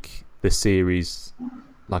make the series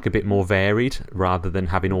like a bit more varied rather than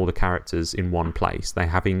having all the characters in one place. They're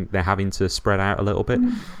having to spread out a little bit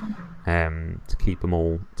to keep them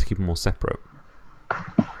all separate.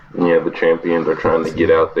 Yeah, the champions are trying to get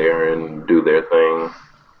out there and do their thing.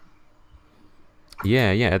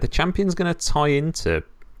 Yeah. The champion's going to tie into,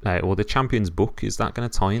 or the champion's book, is that going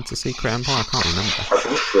to tie into Secret Empire? I can't remember. I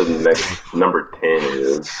think the next number 10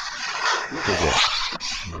 is. Is it?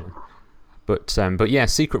 Yeah. But yeah,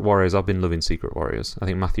 Secret Warriors. I've been loving Secret Warriors. I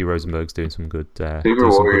think Matthew Rosenberg's doing some good. Secret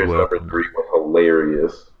Warriors number 3 was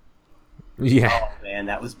hilarious. Yeah. Oh man,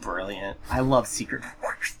 that was brilliant. I love Secret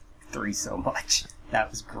Warriors 3 so much. That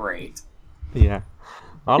was great. Yeah.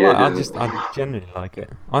 I genuinely like it.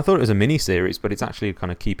 I thought it was a mini series, but it's actually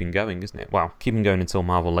kind of keeping going, isn't it? Well, keeping going until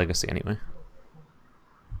Marvel Legacy, anyway.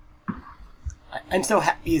 I'm so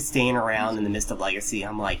happy it's staying around in the midst of Legacy.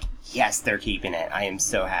 I'm like, yes, they're keeping it. I am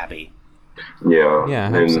so happy. Yeah.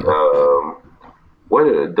 And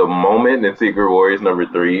what the moment in Secret Warriors number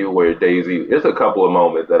 3 where Daisy, there's a couple of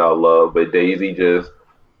moments that I love, but Daisy just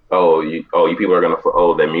you people are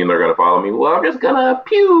that mean they're gonna follow me. Well, I'm just gonna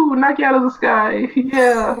knock you out of the sky.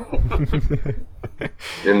 Yeah.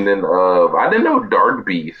 And then I didn't know Dark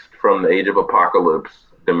Beast from the Age of Apocalypse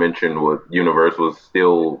dimension universe was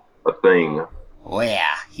still a thing. Oh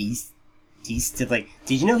yeah, he's still like.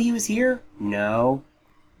 Did you know he was here? No.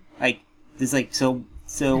 Like this, like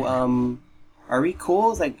are we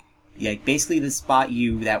cool? It's like, yeah, basically the spot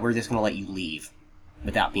you that we're just gonna let you leave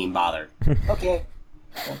without being bothered. Okay.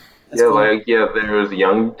 That's cool. There's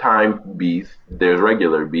Young Time Beast, there's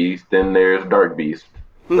regular Beast, then there's Dark Beast.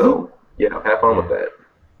 So have fun with that.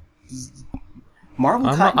 Marvel.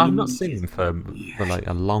 I've not seen him for like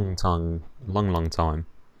a long time.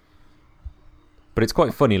 But it's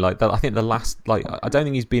quite funny. Like I think the last, like, I don't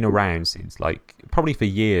think he's been around since like probably for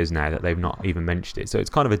years now that they've not even mentioned it. So it's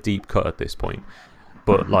kind of a deep cut at this point.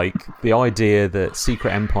 But like the idea that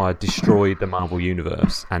Secret Empire destroyed the Marvel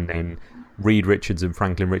universe and then Reed Richards and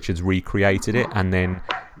Franklin Richards recreated it, and then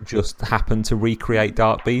just happened to recreate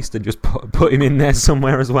Dark Beast and just put him in there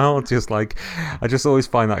somewhere as well. Just like, I just always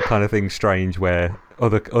find that kind of thing strange, where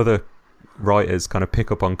other writers kind of pick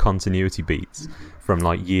up on continuity beats from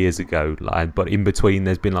like years ago, but in between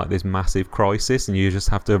there's been like this massive crisis, and you just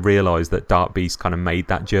have to realise that Dark Beast kind of made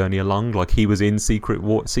that journey along. Like he was in Secret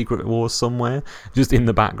Wars somewhere, just in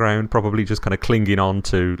the background, probably just kind of clinging on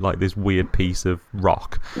to like this weird piece of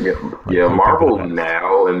rock. Marvel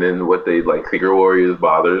now, and then what they like Secret Warriors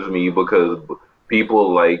bothers me because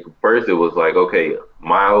people like first it was like, okay,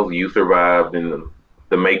 Miles, you survived, and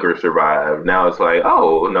the Maker survived. Now it's like,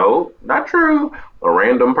 oh no, not true. A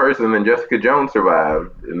random person and Jessica Jones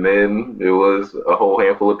survived, and then it was a whole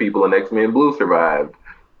handful of people in X-Men Blue survived.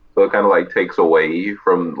 So it kind of like takes away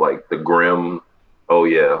from like the grim, oh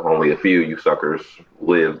yeah, only a few you suckers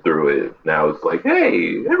lived through it. Now it's like,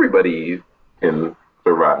 hey, everybody can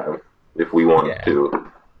survive if we want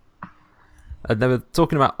to. And they were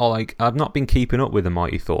talking about, I've not been keeping up with the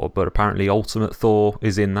Mighty Thor, but apparently Ultimate Thor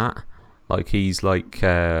is in that. Like he's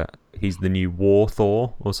the new War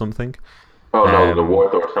Thor or something. Oh no, the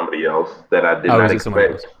War Thor is somebody else that I did not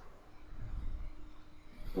expect.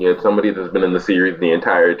 Yeah, somebody that's been in the series the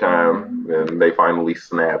entire time, and they finally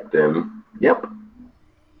snapped. And yep.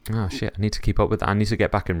 Oh shit! I need to keep up with that. I need to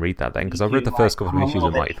get back and read that then, because I read the first couple of issues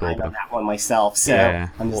of Mighty Thor. On that one myself, so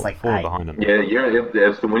I'm just like falling behind on that.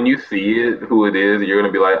 Yeah, so when you see it, who it is, you're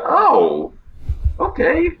gonna be like, oh,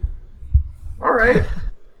 okay, all right.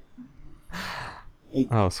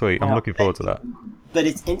 Oh sweet! I'm looking forward to that. But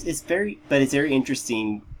it's very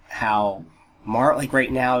interesting how like right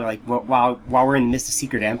now, like while we're in the midst of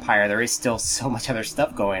Secret Empire, there is still so much other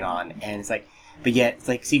stuff going on, and it's like, but yet it's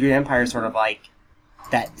like Secret Empire is sort of like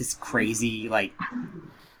this crazy like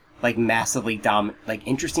massively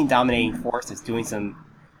interesting dominating force that's doing some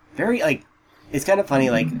very like, it's kind of funny,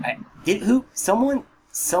 like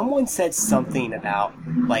someone said something about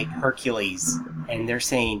like Hercules, and they're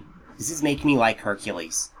saying, this is making me like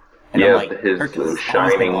Hercules. And yeah, like, his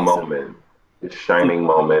shining moment. His shining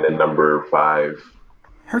moment in number 5.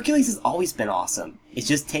 Hercules has always been awesome. It's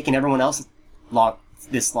just taken everyone else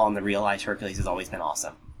this long to realize Hercules has always been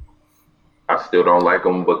awesome. I still don't like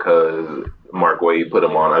him because Mark Waid put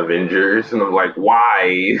him on Avengers, and I'm like,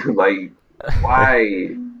 why? Like,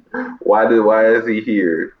 why? Why is he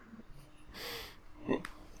here?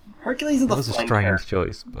 Hercules is that was a strange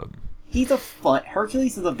choice, but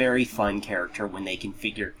Hercules is a very fun character when they can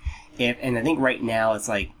figure. And I think right now it's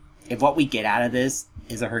like, if what we get out of this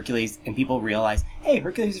is a Hercules, and people realize, hey,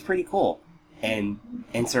 Hercules is pretty cool, and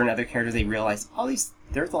certain other characters they realize,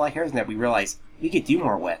 there's a lot of characters that we realize we could do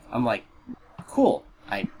more with. I'm like, cool.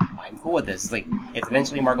 I'm cool with this. It's like, if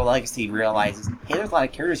eventually Marvel Legacy realizes, hey, there's a lot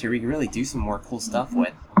of characters here we can really do some more cool stuff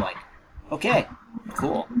with. I'm like, okay,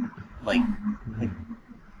 cool. Like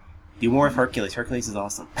do more of Hercules. Hercules is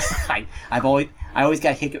awesome. I always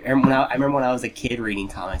got a kick. I remember when I was a kid reading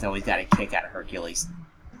comics, I always got a kick out of Hercules.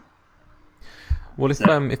 Well,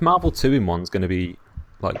 if Marvel 2-in-1's going to be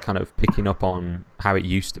like kind of picking up on how it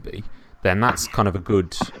used to be, then that's kind of a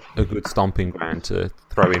good stomping ground to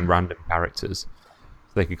throw in random characters.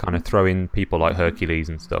 So they could kind of throw in people like Hercules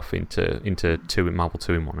and stuff into Marvel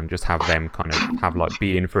 2-in-1, and just have them kind of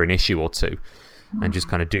be in for an issue or two, and just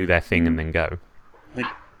kind of do their thing and then go. Like,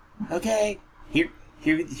 okay,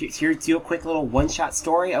 here's do a quick little one-shot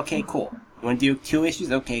story. Okay, cool. You want to do 2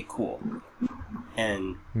 issues? Okay, cool.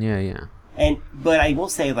 And yeah. But I will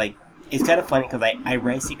say, like, it's kind of funny because I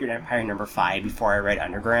read Secret Empire number 5 before I read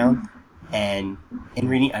Underground, and in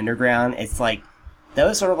reading Underground, it's like that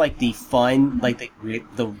was sort of like the fun, like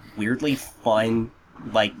the weirdly fun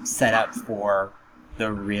like setup for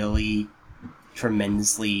the really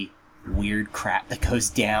tremendously weird crap that goes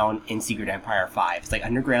down in Secret Empire 5. It's like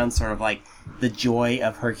underground, sort of like the joy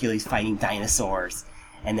of Hercules fighting dinosaurs.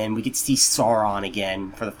 And then we get to see Sauron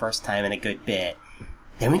again for the first time in a good bit.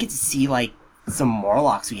 Then we get to see, like, some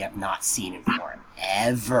Morlocks we have not seen in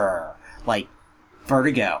forever. Like,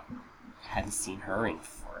 Vertigo. Haven't seen her in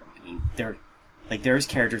forever. I mean, there's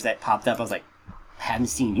characters that popped up. I was like, haven't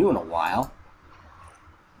seen you in a while.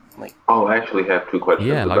 Like, oh, I actually have two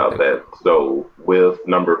questions about that. So, with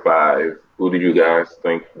number 5, who did you guys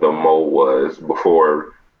think the mole was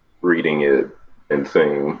before reading it and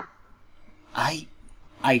seeing? I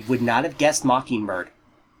would not have guessed Mockingbird.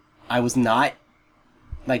 I was not...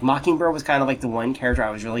 Like, Mockingbird was kind of like the one character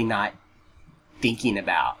I was really not thinking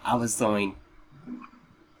about. I was going,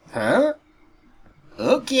 huh?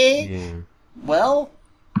 Okay. Yeah. Well,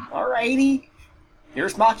 alrighty.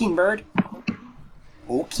 There's Mockingbird.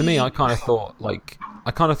 Okay. To me, I kind of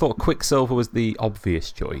thought Quicksilver was the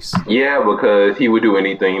obvious choice. Yeah, because he would do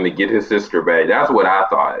anything to get his sister back. That's what I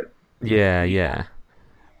thought. Yeah.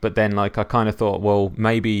 But then, like, I kind of thought, well,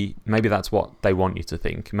 maybe that's what they want you to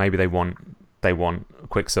think. Maybe they want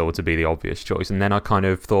Quicksilver to be the obvious choice. And then I kind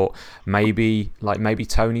of thought maybe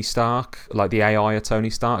Tony Stark, like the AI of Tony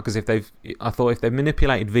Stark, because if they've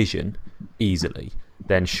manipulated Vision easily,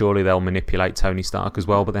 then surely they'll manipulate Tony Stark as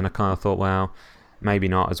well. But then I kind of thought, well, maybe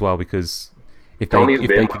not as well, because Tony's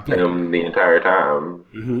been with him the entire time.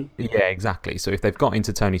 Mm-hmm. Yeah, exactly. So if they've got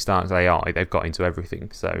into Tony Stark's AI, they've got into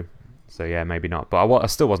everything. So yeah, maybe not. But I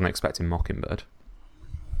still wasn't expecting Mockingbird.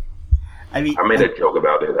 I made a joke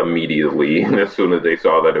about it immediately as soon as they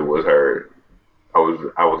saw that it was her.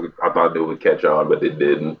 I thought it would catch on, but it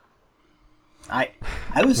didn't. I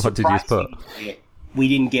was what did you put? We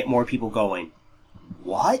didn't get more people going,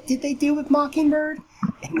 what did they do with Mockingbird?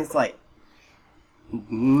 And it's like,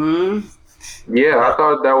 yeah, I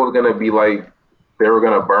thought that was gonna be like they were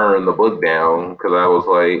gonna burn the book down, because I was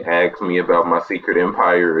like, ask me about my Secret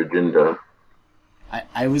Empire agenda.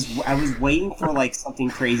 I was waiting for like something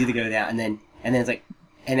crazy to go down, and then it's like,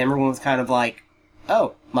 and everyone was kind of like,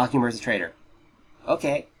 oh, Mockingbird's a traitor.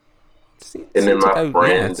 Okay. And then my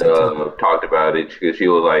friend talked about it because she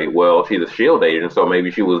was like, well, she's a S.H.I.E.L.D. agent, so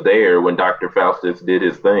maybe she was there when Dr. Faustus did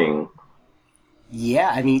his thing.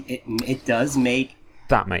 Yeah, I mean, it does make...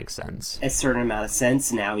 That makes sense. A certain amount of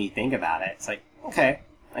sense now when you think about it. It's like, okay,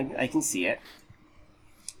 I can see it.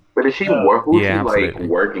 But is she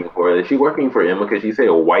working for? Is she working for Emma? Because she said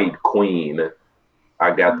a white queen.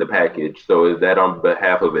 I got the package. So is that on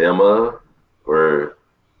behalf of Emma? Or,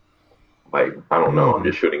 like, I don't know. I'm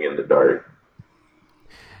just shooting in the dark.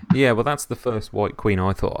 Yeah, well, that's the first white queen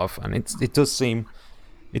I thought of. And it does seem...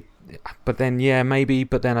 But then, yeah, maybe.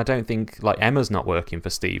 But then I don't think, like, Emma's not working for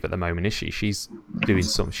Steve at the moment, is she? She's doing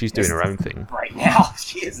her own thing. Right now,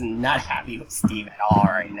 she is not happy with Steve at all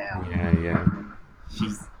right now. Yeah.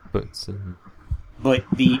 But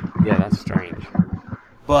the... Yeah, that's strange.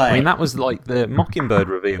 But... I mean, that was, like, the Mockingbird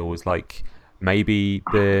reveal was, like, maybe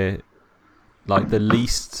the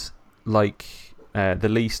least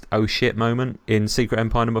oh shit moment in Secret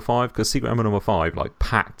Empire number 5, because Secret Empire number 5, like,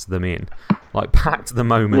 packed them in. Like, packed the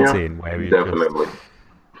moments in where we definitely.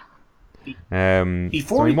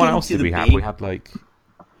 What else did we have? We had, like...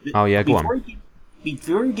 Oh, yeah, go on.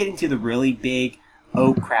 Before we get into the really big,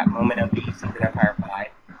 oh crap moment of the Secret Empire 5,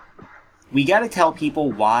 we gotta tell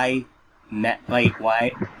people why, Matt, we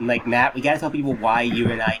gotta tell people why you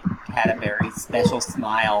and I had a very special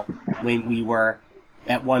smile when we were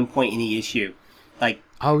at one point in the issue. Like,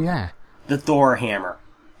 oh yeah, the Thor hammer.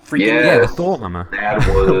 Yeah, the Thor hammer. That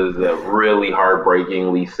was really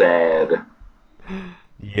heartbreakingly sad.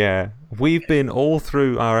 Yeah, we've been all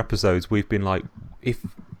through our episodes. We've been like, if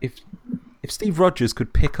Steve Rogers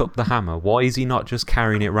could pick up the hammer, why is he not just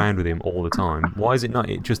carrying it around with him all the time? Why is it not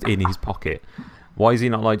just in his pocket? Why is he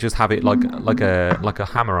not like just have it like a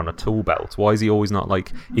hammer on a tool belt? Why is he always not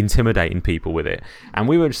like intimidating people with it? And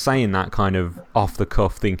we were just saying that kind of off the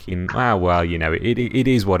cuff, thinking, well, you know, it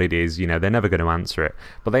is what it is. You know, they're never going to answer it,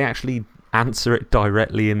 but they actually answer it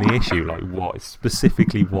directly in the issue, like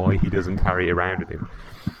specifically why he doesn't carry it around with him.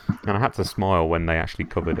 And I had to smile when they actually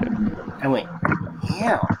covered it. I went,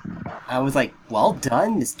 yeah. I was like, well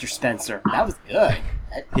done, Mr. Spencer. That was good.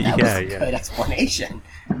 That was a good explanation.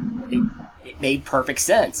 It made perfect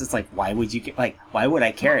sense. It's like, why would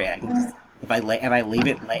I carry it?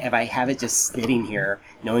 If I have it just sitting here,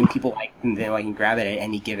 knowing people I can grab it at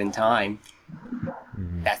any given time,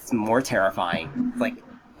 that's more terrifying. It's like,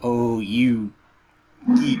 oh, you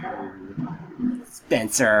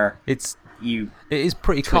Spencer. It is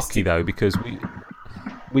pretty cocky though, because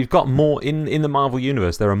we've got more in the Marvel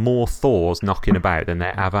universe. There are more Thors knocking about than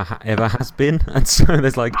there ever has been, and so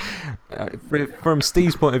there's like, from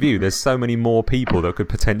Steve's point of view, there's so many more people that could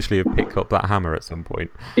potentially have picked up that hammer at some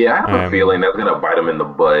point. Yeah, I have a feeling that's gonna bite him in the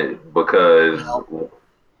butt because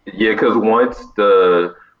once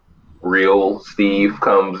the real Steve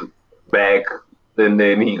comes back, and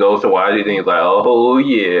then he goes to watch it, and he's like, "Oh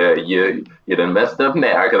yeah, you done messed up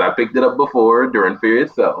now because I picked it up before during Fear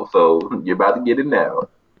itself, so you're about to get it now."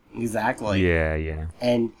 Exactly. Yeah.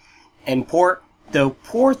 And poor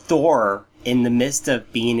Thor, in the midst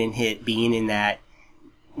of being in that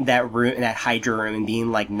room, that Hydra room, and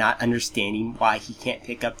being like not understanding why he can't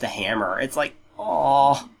pick up the hammer. It's like,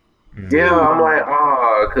 oh. Yeah, I'm like,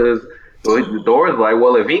 because Thor's like,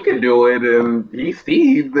 well, if he can do it and he's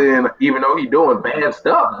Steve, then even though he's doing bad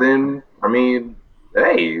stuff, then I mean,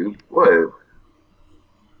 hey, what?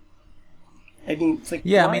 I mean, it's like,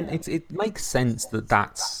 yeah. I mean, it makes sense that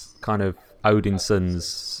that's kind of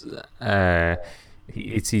Odinson's.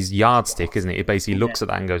 It's his yardstick, isn't it? It basically looks at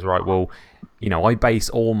that and goes, right, well, I base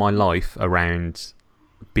all my life around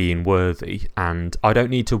being worthy, and I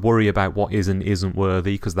don't need to worry about what is and isn't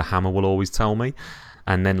worthy because the hammer will always tell me.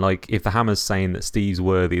 And then, like, if the hammer's saying that Steve's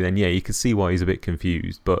worthy, then yeah, you can see why he's a bit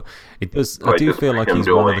confused. But it does. I do feel like he's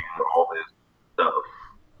one of the. All this stuff.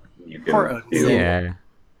 Poor Odinson. Yeah.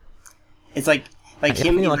 It's like I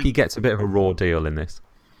him. feel like he gets a bit of a raw deal in this.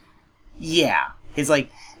 Yeah, it's like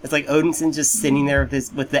Odinson just sitting there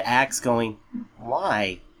with the axe, going,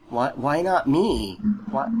 "Why? Why not me?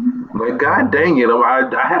 Why?" Like, God dang it! I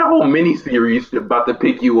had a whole mini series about to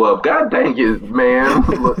pick you up. God dang it, man!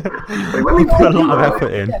 Let me put a lot of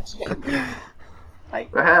effort in. I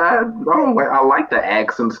like the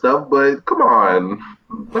axe and stuff, but come on,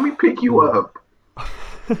 let me pick you up.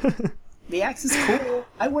 The axe is cool.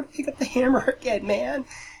 I want to pick up the hammer again, man.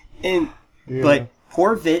 But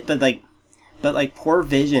poor Visions,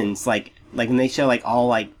 like when they show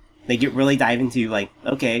they get really dive into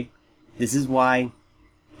okay, this is why,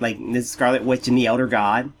 this Scarlet Witch and the Elder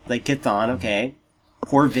God, Chthon, okay.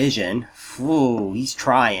 Poor Vision, he's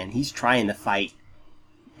trying to fight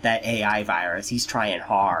that AI virus. He's trying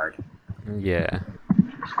hard. Yeah.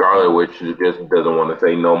 Scarlet Witch just doesn't want to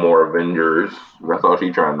say no more Avengers. That's all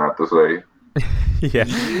she's trying not to say. yeah,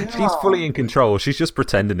 she's fully in control. She's just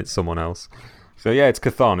pretending it's someone else. So yeah, it's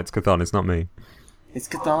Chthon. It's not me. It's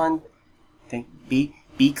Chthon.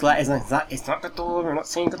 Be glad. It's not Cthulhu. We're not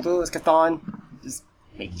saying Cthulhu. It's Chthon. Just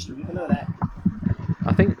making sure people know that.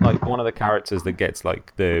 I think one of the characters that gets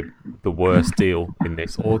the worst deal in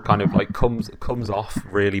this, or kind of comes off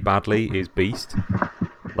really badly, is Beast.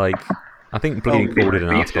 I think Bleeding Cool did an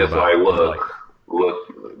article about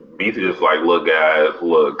look. Beast is just look, guys,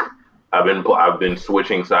 look. I've been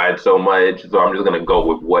switching sides so much, so I'm just gonna go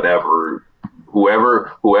with whatever.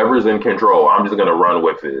 Whoever's in control, I'm just gonna run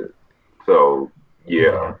with it. So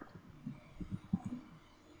yeah.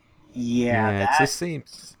 Yeah, it just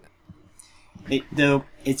seems.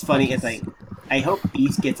 It's funny. It's I hope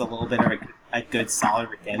Beast gets a little bit of a good solid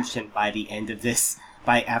redemption by the end of this.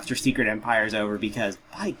 By after Secret Empire's over, because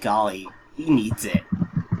by golly, he needs it.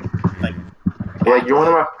 You're one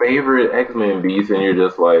of my favorite X-Men Beasts, and you're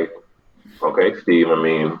just like, okay, Steve. I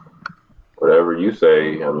mean, whatever you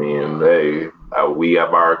say. I mean, hey, we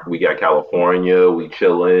got California, we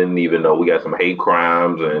chilling, even though we got some hate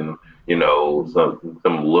crimes and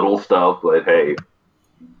some little stuff, but hey,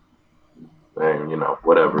 and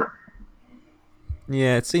whatever.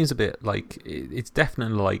 Yeah, it seems a bit it's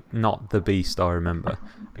definitely not the Beast I remember,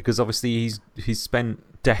 because obviously he's spent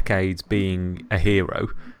decades being a hero,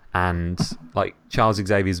 and Charles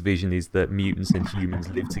Xavier's vision is that mutants and humans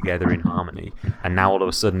live together in harmony, and now all of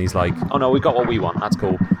a sudden he's like, oh no, we got what we want, that's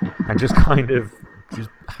cool, and just kind of just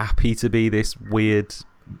happy to be this weird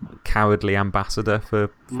cowardly ambassador for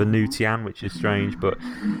New Tian, which is strange, but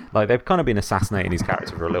they've kind of been assassinating his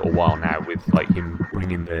character for a little while now with him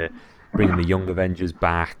bringing the Young Avengers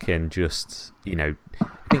back, and just I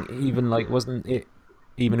think even wasn't it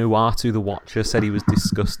even Uatu the Watcher said he was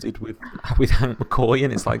disgusted with Hank McCoy,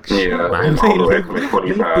 and it's man,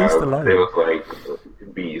 leave Beast alone. It was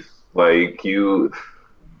Beast, you,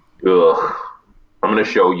 ugh. I'm gonna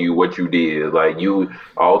show you what you did.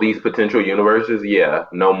 All these potential universes, yeah,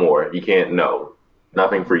 no more. You can't,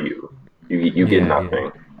 nothing for you. You get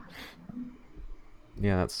nothing.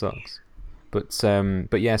 Yeah, that sucks.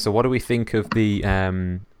 But yeah, so what do we think of the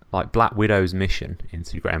Black Widow's mission in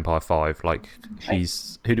Secret Empire 5? Who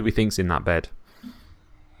do we think's in that bed?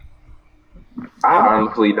 I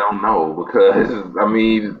honestly don't know, because I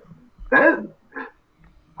mean I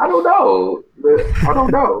don't know.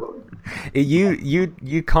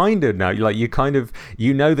 You kind of know, like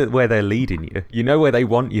you know that where they're leading you. You know where they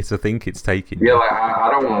want you to think it's taking Yeah, you. like I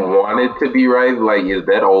don't want it to be right. Like, is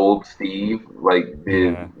that old Steve? Like,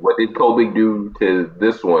 Yeah. what did Kobe do to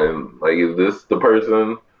this one? Like, is this the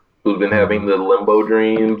person who's been having Mm. the limbo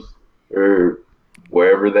dreams or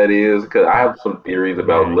wherever that is? Because I have some theories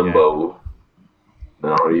about Yeah. limbo.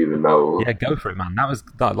 I don't even know. Yeah, go for it, man.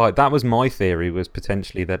 That was my theory, was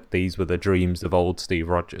potentially that these were the dreams of old Steve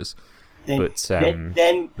Rogers. Then, But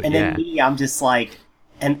then yeah. me, I'm just like,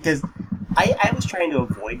 and because I was trying to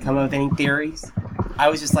avoid coming up with any theories. I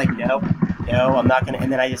was just like, no, I'm not gonna.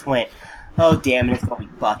 And then I just went, oh damn it, it's gonna be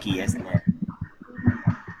Bucky, isn't it?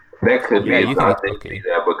 That could Yeah, be. you think I it's did see Bucky?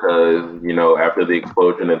 that because after the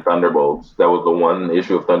explosion in Thunderbolts, that was the one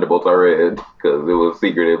issue of Thunderbolts I read because it was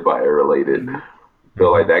Secret Empire related. Mm-hmm.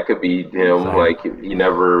 So like Hmm. that could be him. Same. Like he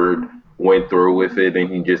never went through with it and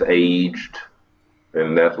he just aged,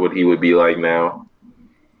 and that's what he would be like now.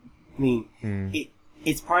 I mean, Mm.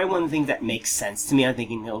 it's probably one of the things that makes sense to me. I'm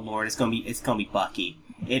thinking, oh lord, it's gonna be Bucky.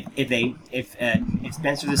 If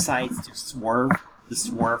Spencer decides to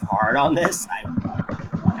swerve hard on this, I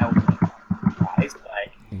would be surprised.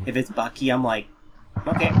 But if it's Bucky, I'm like,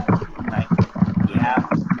 okay, like, yeah,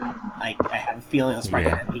 I have a feeling it's probably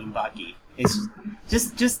Yeah. gonna be Bucky. It's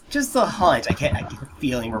just a hunch. I get a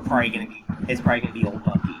feeling it's probably gonna be old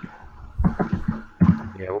Bucky.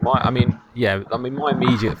 Yeah, well, my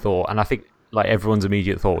immediate thought, and I think like everyone's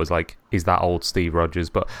immediate thought was like, is that old Steve Rogers?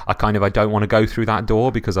 But I don't want to go through that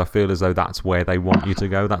door because I feel as though that's where they want you to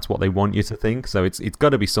go. That's what they want you to think. So it's got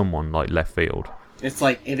to be someone like left field. It's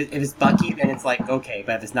like if it's Bucky, then it's like okay,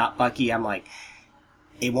 but if it's not Bucky, I'm like,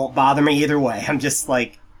 it won't bother me either way. I'm just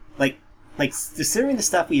like considering the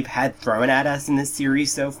stuff we've had thrown at us in this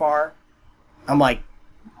series so far, I'm like,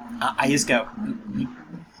 I just go. The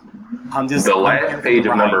I'm here last for page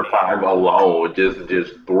the of ride, number man. 5 alone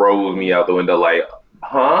just throws me out the window. Like,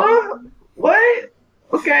 huh? What?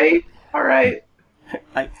 Okay, all right.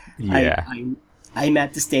 I, Yeah. I'm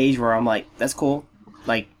at the stage where I'm like, that's cool.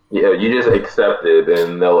 Like, Yeah, you just accept it,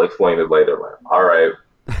 and they'll explain it later. Like, all right,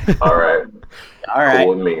 all cool right,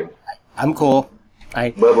 with me. I'm cool.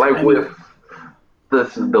 But like I'm with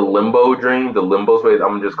the limbo dream, the limbo space,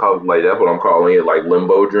 I'm just calling like that's what I'm calling it, like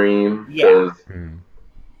limbo dream. yeah, Because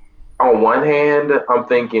on one hand, I'm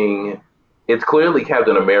thinking it's clearly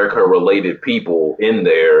Captain America related people in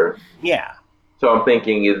there. yeah. So I'm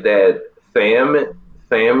thinking, is that Sam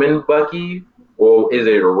and Bucky, or is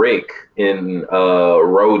it Rick and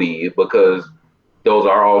Rhodey? Because those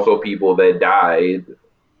are also people that died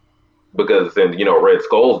because since Red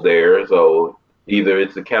Skull's there, so either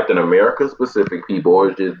it's the Captain America specific people or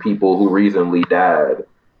it's just people who recently died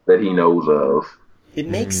that he knows of. It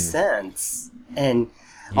makes sense. And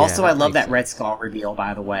Yeah, also, I that love makes that Red sense. Skull reveal.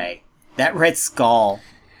 By the way, that Red Skull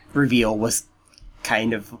reveal was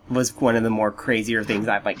one of the more crazier things.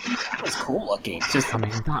 I'm like, that was cool looking. Just I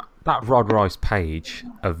mean, that Rod Rice page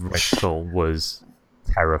of Red Skull was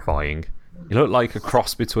terrifying. It looked like a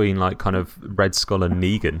cross between like kind of Red Skull and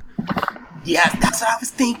Negan. yeah, that's what I was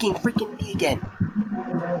thinking. Freaking Negan.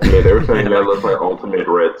 Yeah, they were saying Yeah, that like, looks like Ultimate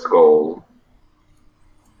Red Skull.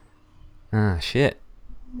 shit.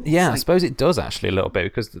 Yeah, I like- suppose it does actually a little bit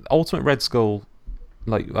because the Ultimate Red Skull,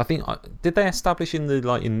 like I think, did they establish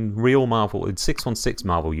in real Marvel, in 616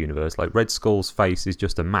 Marvel universe, like Red Skull's face is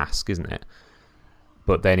just a mask, isn't it?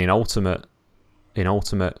 But then in Ultimate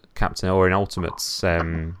Captain or in Ultimate's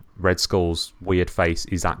Red Skull's weird face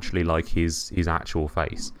is actually like his actual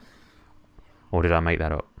face. Or did I make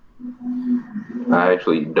that up? I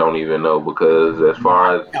actually don't even know because as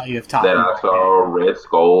far as Tell you if top that I saw Red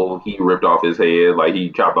Skull, he ripped off his head, like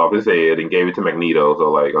he chopped off his head and gave it to Magneto.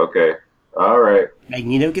 So like, okay, all right,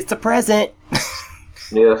 Magneto gets the present.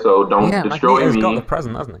 yeah. So don't Yeah, destroy Magneto's me. got the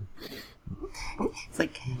present, hasn't he? It's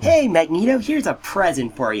like, hey, Magneto, here's a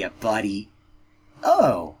present for you, buddy.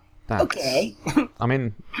 Oh, That's- okay. I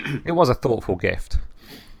mean, it was a thoughtful gift.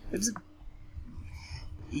 It was,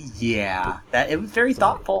 yeah, it was very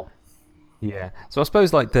thoughtful. Yeah. So I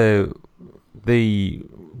suppose like the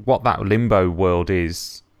what that limbo world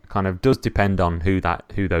is kind of does depend on who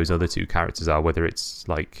those other two characters are, whether it's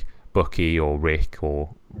like Bucky or Rick or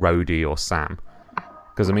Rhodey or Sam.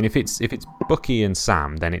 Because I mean, if it's Bucky and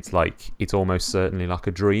Sam, then it's almost certainly like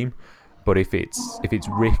a dream. But if it's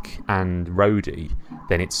Rick and Rhodey,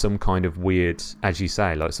 then it's some kind of weird, as you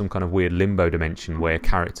say, like some kind of weird limbo dimension where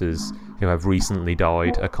characters who have recently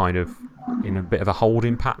died are kind of in a bit of a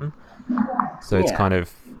holding pattern. So it's Yeah. kind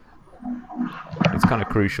of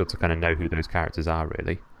crucial to kind of know who those characters are,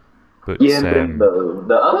 really. But Yeah, and then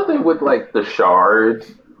the other thing with like the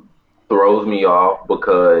shards throws me off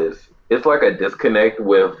because it's like a disconnect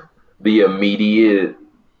with the immediate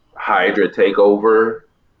Hydra takeover.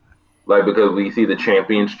 Like because we see the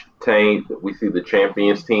champions tank, we see the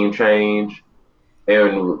champions team change,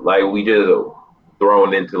 and like we just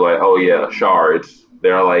thrown into like, oh yeah, shards.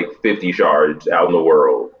 There are like 50 shards out in the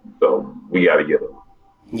world, so we got to get them.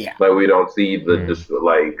 Yeah. Like we don't see the just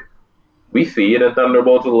like we see it in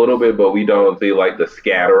Thunderbolts a little bit, but we don't see like the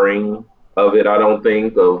scattering of it. I don't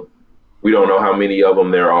think of we don't know how many of them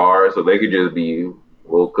there are, so they could just be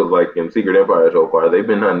well, because like in Secret Empire so far, they've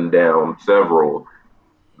been hunting down several.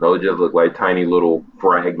 Those just look like tiny little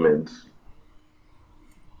fragments.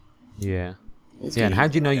 Yeah. Yeah, and how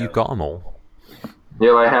do you know you've got them all?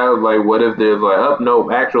 Yeah, like how, like what if there's like, oh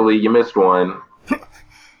no, actually you missed one. Yeah.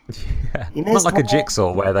 Not like a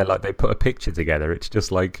jigsaw where they put a picture together. It's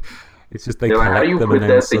just like they Yeah, like, collect how do you them put and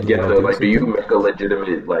then that suddenly together? they'll do Like, do you something. make a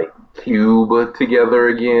legitimate like cube together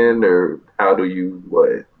again, or how do you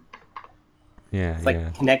what? Yeah, It's like yeah.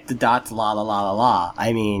 connect the dots, la la la la la.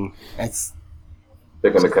 I mean, it's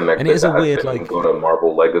They're gonna connect And the it is a dots weird, and like- go to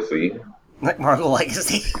Marvel Legacy. like Marvel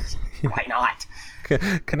Legacy. Why not?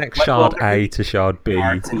 Connect What shard will A be to shard B.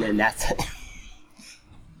 Arts, and then that's it.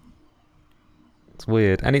 It's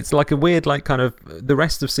weird, and it's like a weird, like kind of the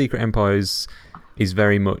rest of Secret Empires is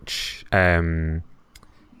very much kind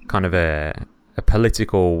of a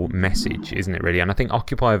political message, isn't it? Really, and I think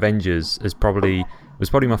Occupy Avengers was probably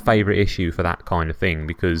my favorite issue for that kind of thing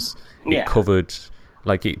because Yeah. it covered,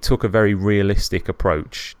 like, it took a very realistic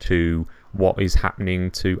approach to what is happening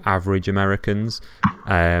to average Americans,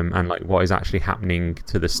 and like what is actually happening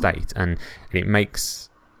to the state, and it makes.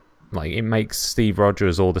 Like, it makes Steve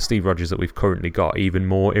Rogers, or the Steve Rogers that we've currently got, even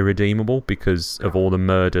more irredeemable because of all the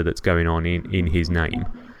murder that's going on in his name.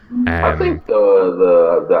 I think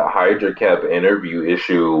the Hydra Cap interview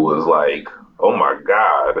issue was like, oh my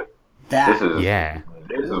god, That this is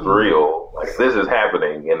real. Like this is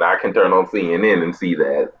happening, and I can turn on CNN and see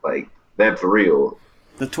that. Like that's real.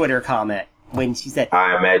 the Twitter comment when she said,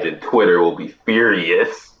 I imagine Twitter will be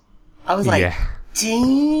furious. I was like, Yeah.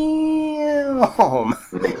 damn,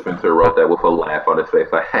 Nick Spencer wrote that with a laugh on his face,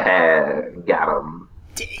 like, ha, got him.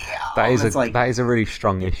 damn. That is It's like, that is a really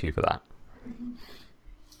strong issue for that.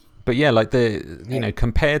 But yeah, like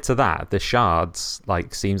compared to that, the shards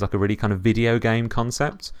like seems like a really kind of video game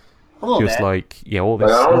concept. a little Just bit. like all Like,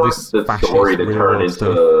 this, I don't all want this the fascist story to real turn world stuff.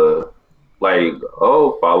 into like,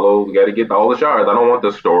 oh, follow, we got to get all the shards. I don't want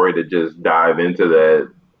the story to just dive into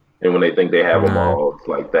that. And when they think they have them No. all, it's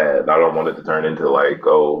like that. I don't want it to turn into like,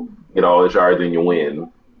 oh, get all the shards and you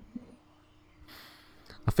win.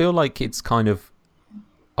 I feel like it's kind of.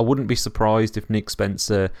 I wouldn't be surprised if Nick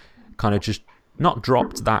Spencer kind of just not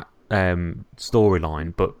dropped that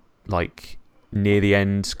storyline, but like near the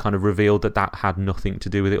end, kind of revealed that had nothing to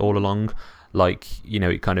do with it all along. Like,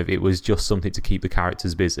 it was just something to keep the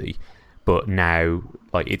characters busy. But now,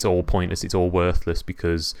 like, it's all pointless. It's all worthless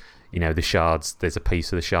because the shards. There's a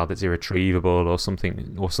piece of the shard that's irretrievable, or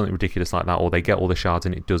something ridiculous like that, or they get all the shards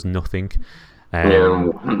and it does nothing.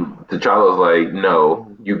 And T'Challa's like, no,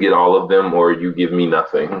 you get all of them or you give me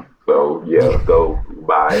nothing. So, yeah, go,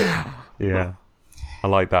 bye. Yeah. I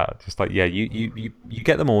like that. Just like, yeah, you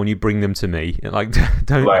get them all and you bring them to me. Like,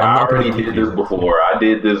 don't. Like, I'm I not gonna already give did you this before. I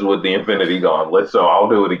did this with the Infinity Gauntlet, so I'll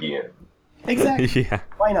do it again. Exactly. Yeah.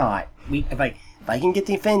 Why not? If I can get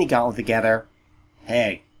the Infinity Gauntlet together,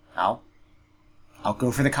 hey, I'll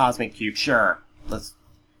go for the Cosmic Cube. Sure, let's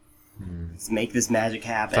make this magic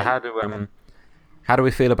happen. So how do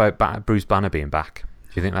we feel about Bruce Banner being back?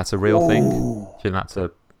 Do you think that's a real thing? Do you think that's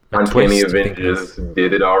a Uncanny twist? Do you think Avengers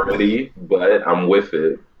did it already, but I'm with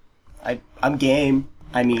it. I'm game.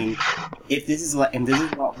 I mean, if this is what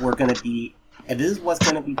we're gonna be, if this is what's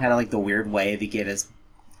gonna be kind of like the weird way to get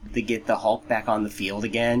the Hulk back on the field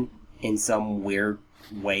again in some weird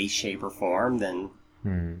way, shape, or form, then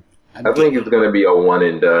I think it's going to be a one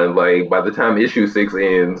and done. Like, by the time issue 6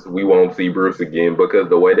 ends, we won't see Bruce again because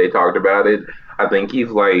the way they talked about it, I think he's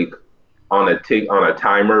like on a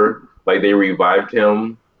timer. Like, they revived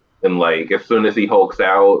him, and like as soon as he hulks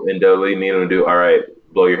out and does what they need him to do, all right,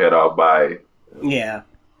 blow your head off, bye. yeah.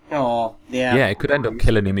 Oh, yeah. Yeah, it could end up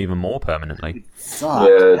killing him even more permanently. Sucks.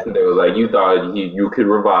 Yeah, they was like, you thought you could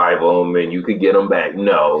revive him and you could get him back.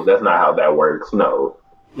 No, that's not how that works. No.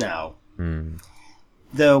 No.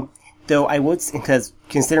 Though I would, because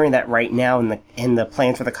considering that right now in the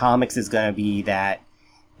plan for the comics is going to be that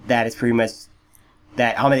is pretty much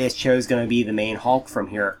that Amadeus Cho is going to be the main Hulk from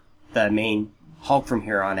here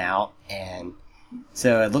on out, and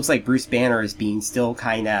so it looks like Bruce Banner is being still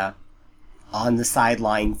kind of on the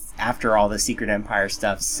sidelines after all the Secret Empire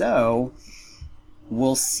stuff. So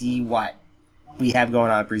we'll see what we have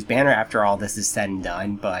going on with Bruce Banner after all this is said and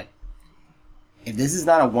done, but if this is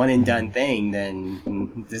not a one and done thing,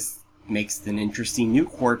 then this makes an interesting new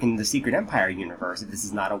quirk in the Secret Empire universe. If this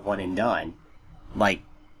is not a one and done, like,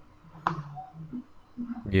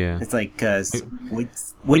 yeah, it's like because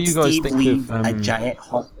would you guys Steve think leave of, a giant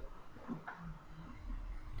Hulk?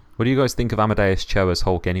 What do you guys think of Amadeus Cho as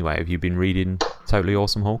Hulk anyway? Have you been reading Totally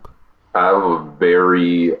Awesome Hulk? I have a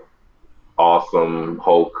very awesome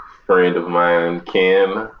Hulk friend of mine,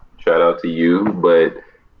 Ken. Shout out to you, but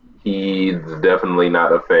he's definitely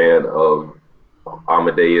not a fan of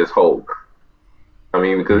Amadeus Hulk. I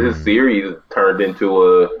mean, because his series turned into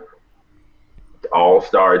a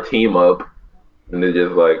all-star team up, and they're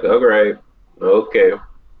just like, okay,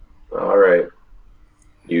 all right,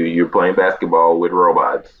 you're playing basketball with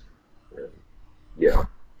robots. Yeah.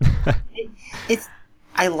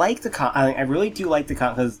 I like the I really do like the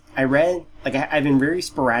because I read I've been very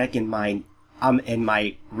sporadic in my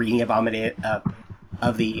reading of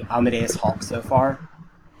the Amadeus Hulk so far,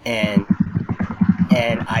 and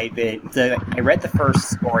I read the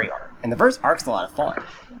first story arc, and the first arc's a lot of fun.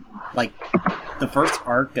 Like, the first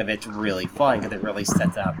arc of it's really fun because it really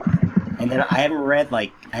sets up. And then I haven't read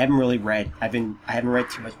too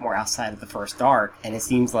much more outside of the first arc, and it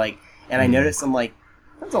seems like, and I noticed I'm like,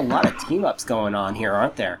 there's a lot of team ups going on here,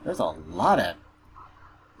 aren't there? There's a lot of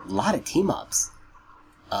team ups.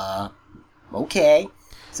 Okay,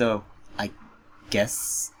 so I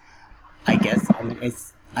guess I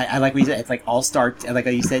like what you said. It's like all star, like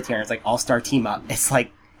you said, Terrence. It's like all star team up. It's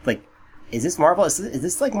like is this Marvel? Is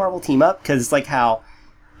this like Marvel team up? Because it's like how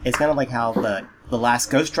it's kind of like how the last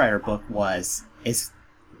Ghost Rider book was. It's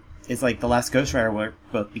like the last Ghost Rider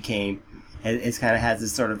book became. It's kind of has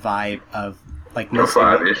this sort of vibe of like a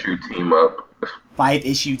 5-issue team up.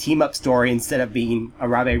 5-issue team up story instead of being a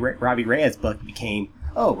Robbie Reyes book. It became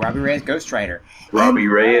Robbie Reyes Ghost Rider. Robbie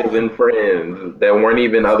Reyes and friends that weren't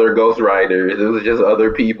even other Ghost Riders. It was just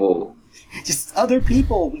other people. Just other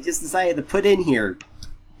people we just decided to put in here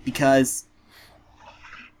because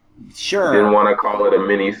sure. Didn't want to call it a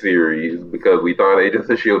mini-series because we thought Agents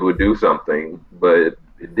of S.H.I.E.L.D. would do something, but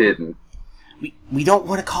it didn't. We don't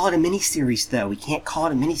want to call it a miniseries, though. We can't call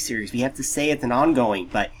it a miniseries. We have to say it's an ongoing,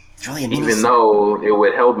 but it's really a miniseries. Even though it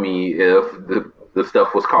would help me if the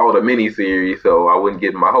stuff was called a miniseries, so I wouldn't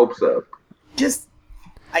get my hopes up. This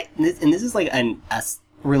is like a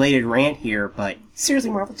related rant here, but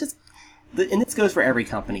seriously, Marvel, and this goes for every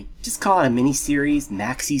company, just call it a miniseries,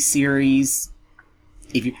 maxi series.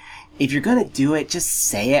 If you're gonna do it, just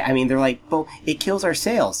say it. I mean, they're like, well, it kills our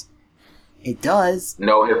sales. It does.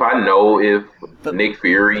 No, if I know if Nick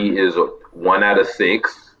Fury is 1 out of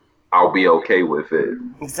 6, I'll be okay with it.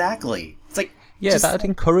 Exactly. It's like that'd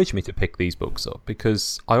encourage me to pick these books up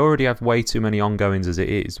because I already have way too many ongoings as it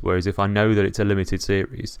is. Whereas if I know that it's a limited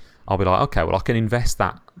series, I'll be like, okay, well, I can invest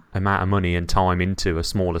that amount of money and time into a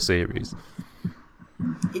smaller series.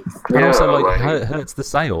 And also, it hurts the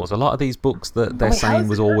sales. A lot of these books that they're saying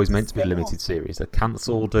was always meant to be limited series are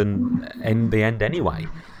cancelled and they end anyway.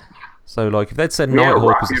 So, like, if they'd said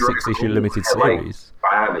Nighthawk was a 6-issue limited series...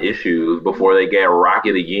 5 issues before they get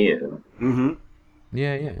Rocket again. Mm-hmm.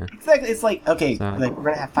 Yeah. It's like okay, so, we're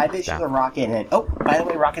going to have 5 issues of Rocket, and then, by the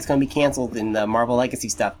way, Rocket's going to be cancelled in the Marvel Legacy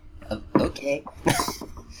stuff. Okay.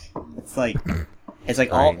 It's like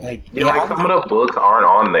all... Like, some of the books aren't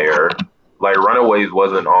on there. Like, Runaways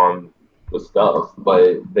wasn't on the stuff,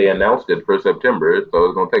 but they announced it for September, so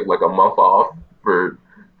it's going to take, like, a month off to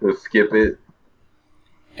skip it.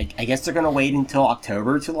 I guess they're going to wait until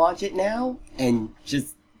October to launch it now and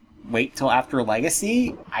just wait till after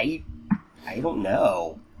Legacy? I don't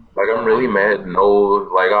know. Like, I'm really mad.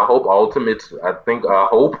 I hope Ultimates, I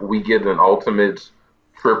hope we get an Ultimates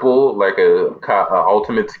triple, like a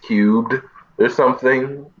Ultimates cubed or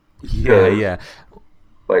something. Yeah.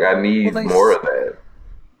 Like, I need more of that.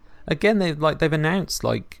 Again, they've announced,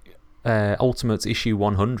 Ultimates issue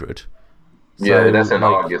 100. Yeah, that's in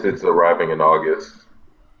August. It's arriving in August.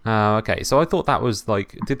 Oh, okay. So I thought that was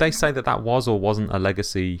did they say that was or wasn't a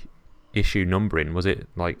Legacy issue numbering? Was it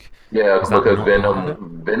Yeah, because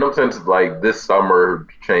Venom since this summer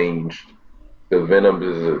changed. Because Venom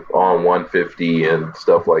is on 150 and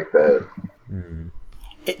stuff like that.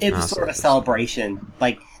 It was sort of a celebration,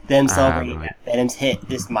 them celebrating that Venom's hit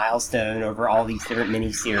this milestone over all these different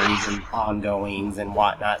miniseries and ongoings and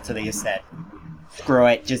whatnot. So they just said, "Screw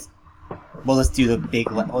it, let's do the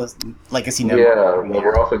big Legacy number." Yeah, but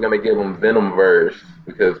we're also going to give them Venomverse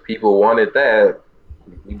because people wanted that.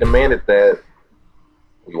 We demanded that.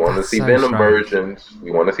 We want to see Venom versions.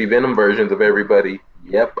 We want to see Venom versions of everybody.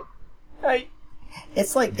 Yep.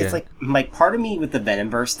 It's like Yeah. like part of me with the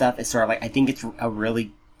Venomverse stuff is sort of like I think it's a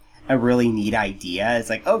really neat idea. It's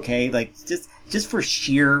like okay, like just for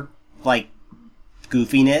sheer like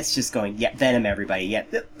goofiness, just going Venom everybody,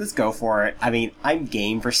 let's go for it. I mean, I'm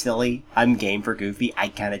game for silly, I'm game for goofy. I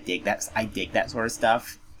kind of dig that. I dig that sort of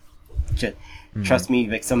stuff. Just trust me,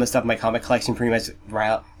 like some of the stuff in my comic collection pretty much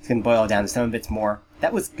can boil down to some of it's more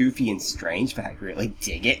that was goofy and strange, but I really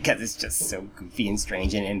dig it because it's just so goofy and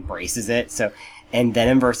strange and embraces it. So, and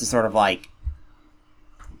Venomverse is sort of like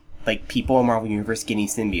people in Marvel Universe getting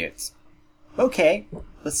symbiotes. Okay,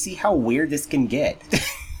 let's see how weird this can get.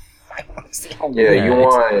 I want to see how weird. Yeah, you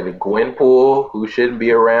want Gwenpool, who shouldn't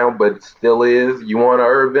be around but still is. You want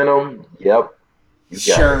Herb Venom? Yep.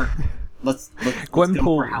 Sure. Let's Gwenpool, go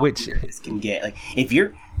for how weird this can get. Like, if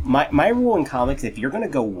you're my rule in comics, if you're gonna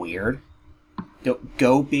go weird, don't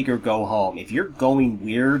go big or go home. If you're going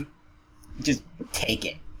weird, just take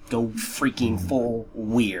it. Go freaking full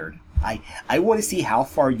weird. I want to see how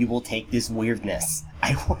far you will take this weirdness.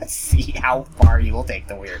 I want to see how far you will take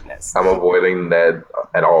the weirdness. I'm avoiding that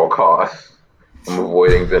at all costs. I'm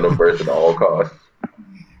avoiding Venomverse at all costs.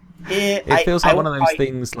 It feels like one of those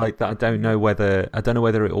things like that. I don't know whether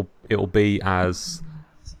it'll be as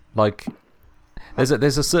like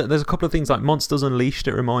there's a couple of things like Monsters Unleashed.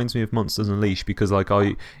 It reminds me of Monsters Unleashed because like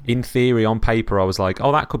in theory on paper I was like,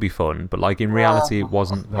 oh, that could be fun, but like in reality it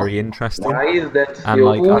wasn't very interesting. Why is that still? And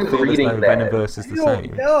like who I is feel as reading though that? Venomverse is the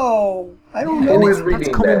same. No, I don't know. Who is That's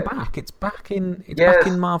reading coming that? back. It's back in Yes,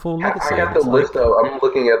 Marvel Legacy. I got the It's like- list of. I'm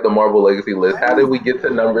looking at the Marvel Legacy list. How did we get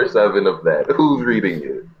to number 7 of that? Who's reading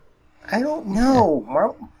it? I don't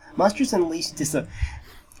know. Monsters Unleashed is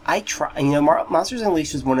Monsters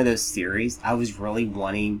Unleashed was one of those series I was really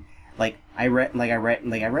wanting. I read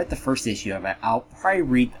the first issue of it. I'll probably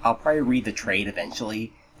read the trade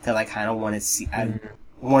eventually because I kind of want to see. I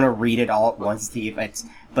want to read it all at once to see if it's.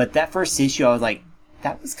 But that first issue, I was like,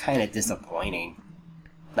 that was kind of disappointing.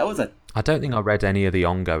 That was a. I don't think I read any of the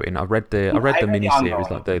ongoing. I read the miniseries,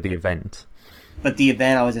 like the event. But the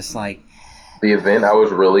event, I was just like. The event, I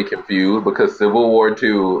was really confused because Civil War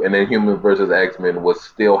 2 and then Humans vs. X-Men was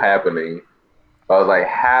still happening. I was like,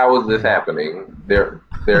 how is this happening? They're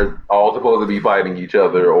all supposed to be fighting each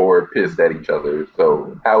other or pissed at each other.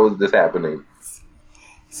 So how is this happening?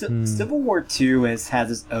 So, Civil War 2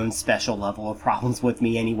 has its own special level of problems with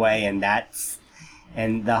me anyway, and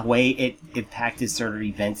the way it impacted certain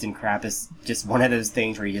events and crap is just one of those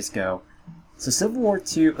things where you just go. So Civil War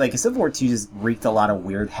 2 just wreaked a lot of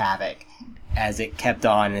weird havoc as it kept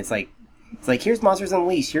on, and it's like here's Monsters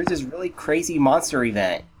Unleashed, here's this really crazy monster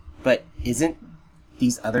event, but isn't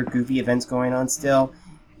these other goofy events going on still?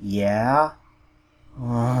 Yeah.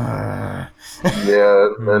 Yeah,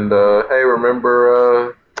 and hey,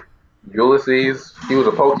 remember Ulysses? He was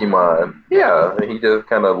a Pokemon. Yeah, and he just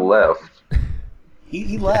kind of left.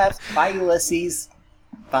 He left. Bye, Ulysses.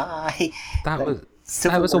 Bye. That was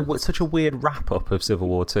such a weird wrap up of Civil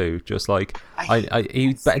War 2. Just like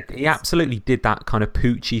he absolutely did that kind of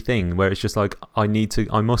poochy thing where it's just like I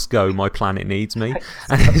must go. My planet needs me,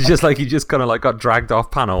 and it's just like he just kind of like got dragged off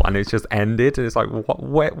panel, and it's just ended. And it's like,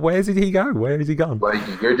 where did he go? Where is he gone?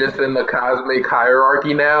 Like you're just in the cosmic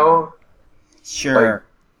hierarchy now. Sure.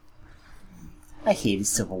 I hated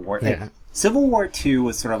Civil War. Yeah. Civil War 2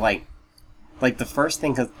 was sort of like the first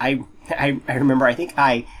thing because I remember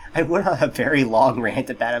I went on a very long rant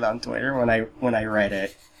about it on Twitter when I read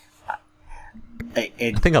it.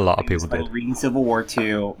 I think a lot of people did. Reading Civil War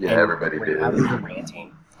 2. Yeah, everybody did. I was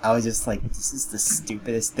ranting. I was just like, this is the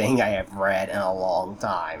stupidest thing I have read in a long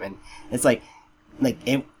time. And it's like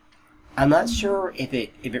it. I'm not sure if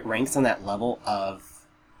it ranks on that level of.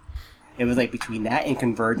 It was like between that and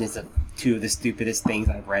Convergence of two of the stupidest things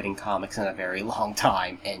I've read in comics in a very long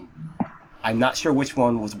time, and I'm not sure which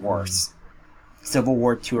one was worse. Civil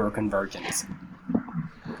War 2 or Convergence.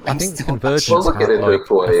 I think Convergence. Well, look at it this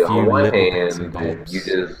way. On one bits hand, and bobs. you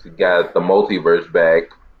just got the multiverse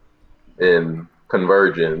back in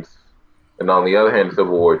Convergence, and on the other hand,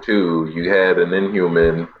 Civil War 2, you had an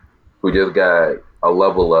Inhuman who just got a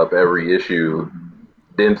level up every issue,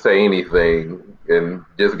 didn't say anything, and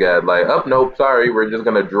just got like, oh, nope, sorry, we're just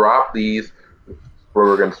going to drop these,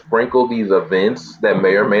 we're going to sprinkle these events that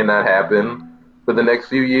may or may not happen for the next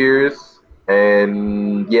few years,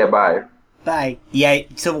 and yeah, bye. Bye. Yeah,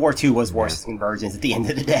 Civil War 2 was worse than Convergence at the end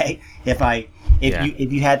of the day.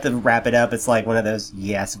 If you had to wrap it up, it's like one of those,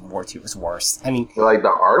 Civil War 2 was worse. I mean, like the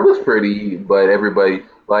art was pretty, but everybody,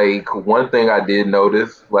 like one thing I did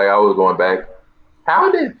notice, like I was going back,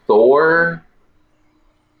 how did Thor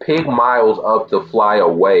pick Miles up to fly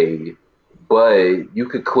away, but you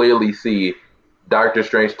could clearly see Doctor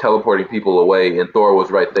Strange teleporting people away, and Thor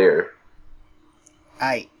was right there.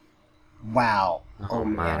 Wow. Oh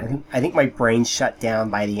man. I think my brain shut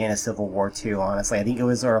down by the end of Civil War 2, honestly. I think it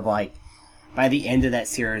was sort of like, by the end of that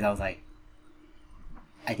series, I was like,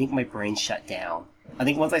 I think my brain shut down. I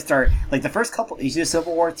think once I start, like the first couple issues of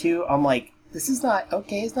Civil War 2, I'm like, this is not,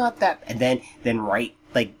 okay, it's not that, and then right,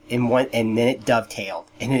 like, and then it dovetailed,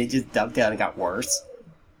 and then it just dovetailed and got worse,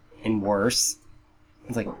 and worse.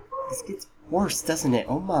 It's like, this gets worse, doesn't it?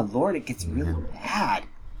 Oh my lord, it gets really bad.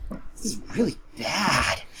 This is really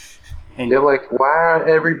bad. And they're like, why aren't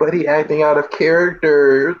everybody acting out of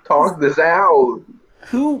character? Talk this out.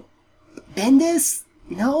 Who? Bendis?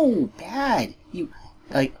 No, bad. You,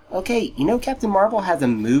 like, okay, Captain Marvel has a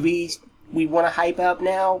movie we want to hype up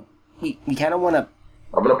now. We kind of want to.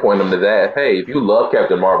 I'm going to point them to that. Hey, if you love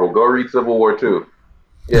Captain Marvel, go read Civil War 2.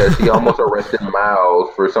 Yes, he almost arrested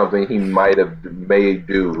Miles for something he might have made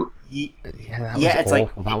do. Yeah, that was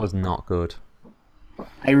awful. That was not good.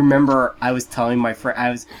 I remember I was telling my friend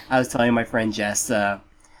I was telling my friend Jess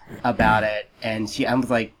about it, and I was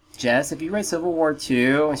like, Jess, have you read Civil War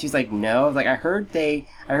 2? And she's like, no. I was like, I heard they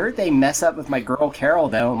mess up with my girl Carol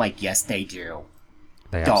though. I'm like, yes, they do.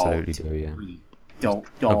 They absolutely do. Yeah. Don't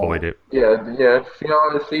avoid it. Yeah.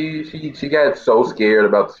 She got so scared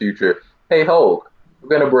about the future. Hey, Hulk, we're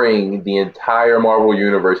gonna bring the entire Marvel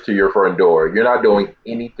universe to your front door. You're not doing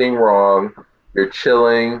anything wrong. You're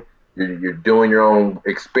chilling. You're doing your own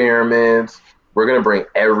experiments. We're going to bring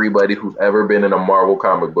everybody who's ever been in a Marvel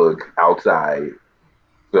comic book outside.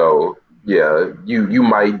 So, yeah, you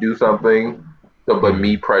might do something, but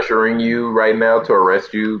me pressuring you right now to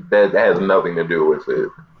arrest you, that has nothing to do with it.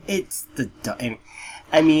 It's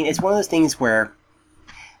it's one of those things where,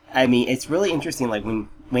 it's really interesting, like,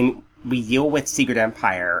 when we deal with Secret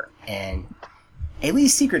Empire, and at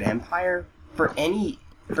least Secret Empire, for any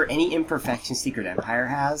imperfection Secret Empire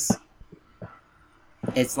has,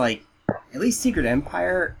 it's like, at least Secret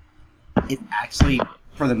Empire is actually,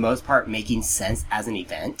 for the most part, making sense as an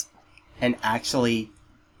event, and actually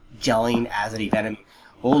gelling as an event.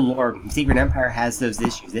 Oh lord, Secret Empire has those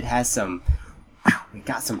issues. It has it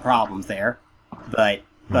got some problems there, but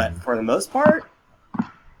for the most part,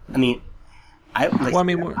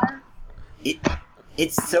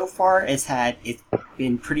 it's so far it's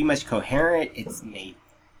been pretty much coherent. It's made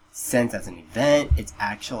sense as an event. It's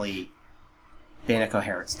actually been a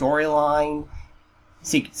coherent storyline.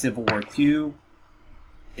 Civil War 2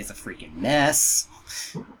 is a freaking mess.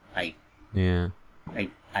 I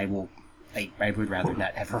would rather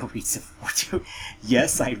not ever read Civil War 2.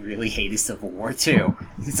 Yes, I really hated Civil War 2.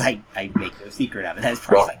 Because I make no secret of it. That's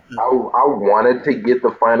probably I wanted to get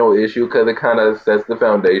the final issue because it kind of sets the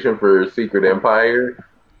foundation for Secret Empire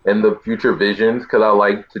and the future visions, because I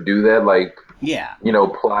like to do that, like,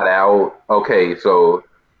 plot out, okay, so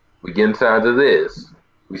we getting signs of this.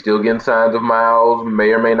 We still getting signs of Miles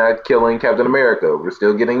may or may not killing Captain America. We're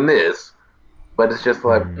still getting this. But it's just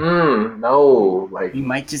like, no. Like, we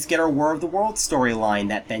might just get our War of the World storyline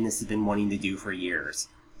that Bendis has been wanting to do for years.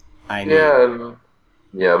 I'm not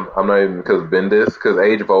even, because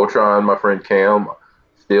Age of Ultron, my friend Cam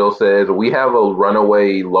still says, we have a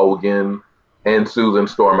runaway Logan and Susan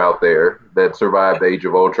Storm out there that survived Age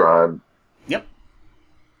of Ultron. Yep.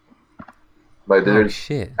 Like, they're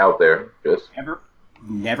out there. Just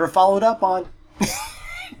never followed up on.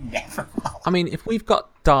 Never. If we've got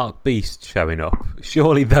Dark Beast showing up,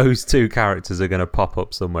 surely those two characters are going to pop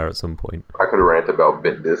up somewhere at some point. I could rant about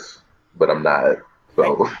Bendis, but I'm not.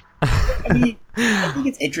 So I think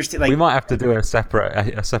it's interesting. Like, we might have to do a separate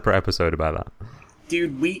episode about that.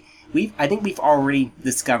 Dude, I think we've already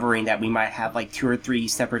discovering that we might have like 2 or 3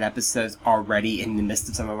 separate episodes already in the midst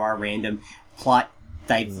of some of our random plot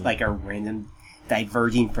random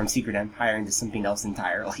diverging from Secret Empire into something else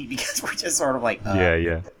entirely, because we're just sort of like,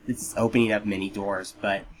 it's opening up many doors.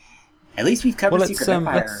 But at least we've covered Secret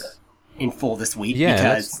Empire in full this week.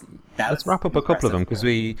 Yeah, let's wrap up a couple of them, because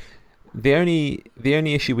the only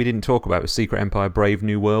issue we didn't talk about was Secret Empire Brave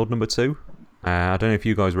New World #2. I don't know if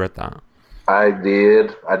you guys read that. I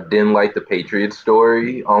did. I didn't like the Patriot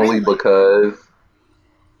story only because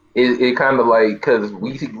it kind of like, because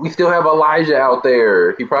we still have Elijah out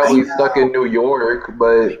there. He probably stuck in New York,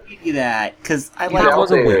 but I give you that, because that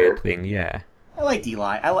was a weird thing. Yeah, I liked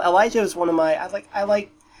Eli. Elijah was one of my. I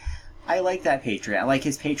like that Patriot. I like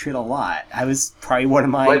his Patriot a lot. I was probably one of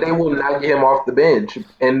my. But they will not get him off the bench,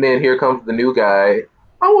 and then here comes the new guy.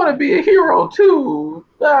 I want to be a hero too.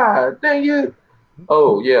 Ah, dang it.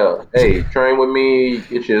 Oh yeah, hey, train with me.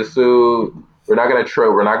 Get your suit. We're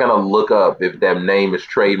not gonna look up if that name is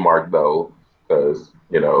trademarked though, because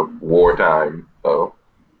wartime. So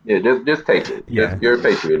Yeah, just take it. Yeah. You're a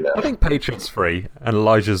patriot I now. think Patriot's free, and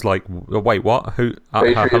Elijah's like, wait, what? Who?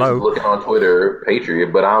 Patriots is Hello? looking on Twitter,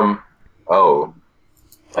 patriot, but I'm. Oh,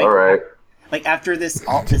 all Like, right. like after this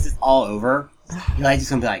is all over, Elijah's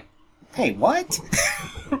gonna be like, "Hey, what?"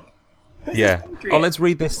 Yeah. Oh, let's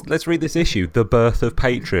read this. Let's read this issue. The Birth of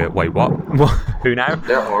Patriot. Wait, what? What? Who now?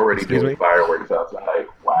 They're already Excuse doing me? fireworks outside.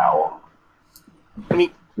 Wow. I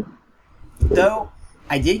mean, though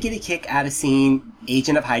I did get a kick out of seeing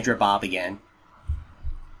Agent of Hydra Bob again.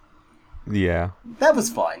 Yeah. That was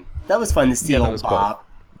fun. That was fun to see that old was Bob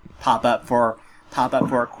pop up for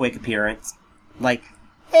a quick appearance. Like,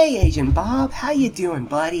 hey, Agent Bob, how you doing,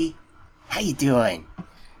 buddy? How you doing?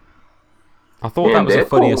 I thought Man, that was a Deadpool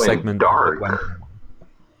funnier went segment. dark.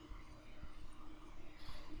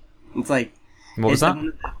 It's like, What was it's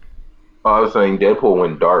that? I was saying Deadpool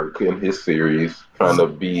went dark in his series, trying to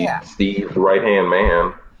be Yeah. Steve's right hand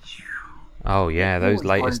man. Oh yeah, those was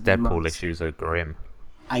one latest of the Deadpool most- issues are grim.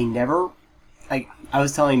 I never, like, I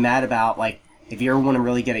was telling Matt about, like, if you ever want to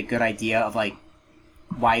really get a good idea of, like,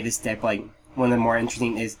 why this Deadpool, like, one of the more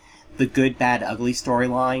interesting is the good, bad, ugly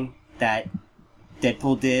storyline that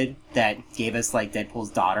Deadpool did that gave us, like, Deadpool's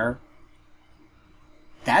daughter.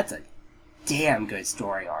 That's a damn good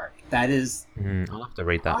story arc. That is I'll have to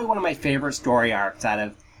read probably that. one of my favorite story arcs out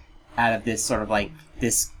of this sort of, like,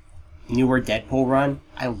 this newer Deadpool run.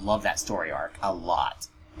 I love that story arc a lot.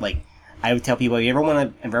 Like, I would tell people, if you ever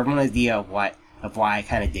want an idea of why I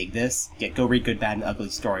kind of dig this, go read Good, Bad, and Ugly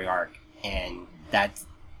story arc, and that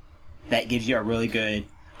gives you a really good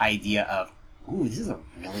idea of, ooh, this is a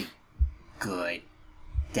really good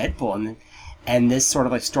Deadpool, and this sort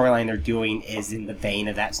of like storyline they're doing is in the vein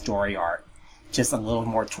of that story arc, just a little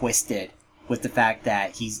more twisted, with the fact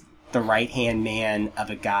that he's the right hand man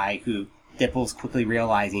of a guy who Deadpool's quickly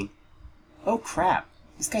realizing, oh crap,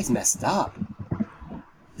 this guy's messed up.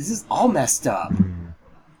 This is all messed up.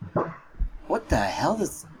 What the hell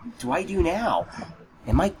do I do now?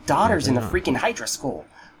 And my daughter's in a freaking Hydra school.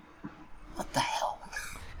 What the hell?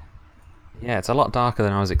 Yeah, it's a lot darker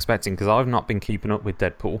than I was expecting because I've not been keeping up with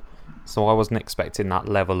Deadpool, so I wasn't expecting that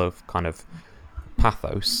level of kind of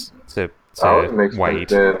pathos to I wasn't Wade.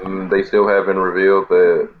 expecting. They still haven't revealed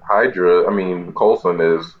that Coulson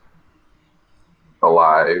is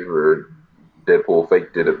alive, or Deadpool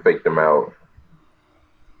faked him out.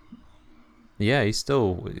 Yeah, he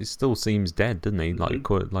still seems dead, doesn't he? Like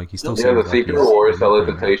he still Yeah, seems the like Secret he's Wars not coming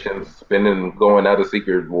back. solicitations going out of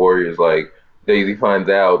Secret Warriors. Like Daisy finds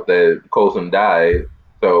out that Coulson died,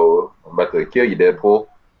 so I'm about to kill you, Deadpool.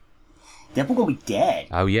 Deadpool gonna be dead.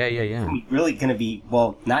 Oh yeah. He's really gonna be,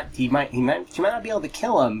 well, not, she might not be able to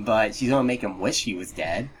kill him, but she's gonna make him wish he was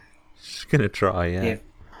dead. She's gonna try, yeah. If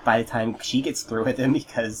by the time she gets through with him,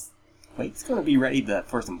 because Wade's gonna be ready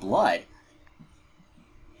for some blood.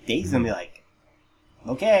 Daisy's gonna be like,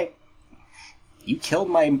 okay, you killed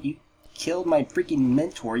my freaking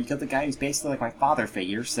mentor. You killed the guy who's basically like my father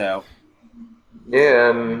figure. So Yeah,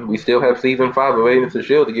 and we still have season 5 of Agents of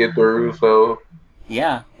S.H.I.E.L.D. to get through. So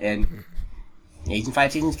yeah, and Agent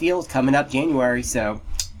 5 Season Field is coming up January. So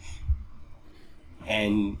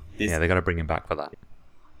and this, Yeah, they got to bring him back for that.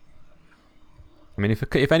 I mean,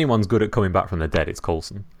 if anyone's good at coming back from the dead, it's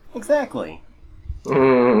Coulson. exactly.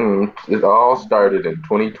 it all started in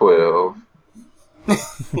 2012.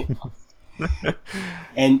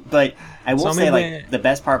 But I will So, I say, mean, like, the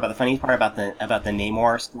funniest part about the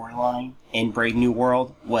Namor storyline in Brave New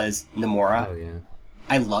World was Namora. Oh yeah.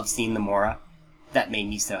 I love seeing Namora. That made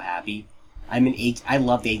me so happy. I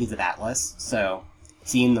love the Agents of Atlas, so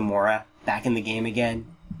seeing Namora back in the game again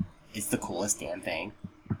is the coolest damn thing.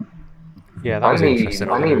 Yeah, that was interesting.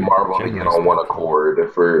 I need Marvel to get on one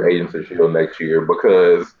accord for Agents of S.H.I.E.L.D. next year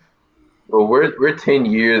because we're 10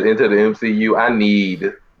 years into the MCU. I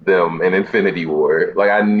need them in Infinity War. Like,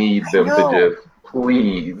 I need them to just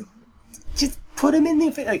please. Just put him in the,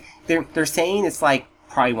 like, they're saying it's like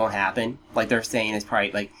probably won't happen. Like, they're saying it's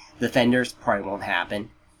probably like Defenders probably won't happen.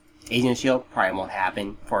 Agent of S.H.I.E.L.D. probably won't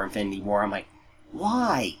happen for Infinity War. I'm like,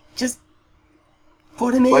 why? Just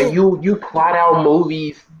put him in. Like, you plot out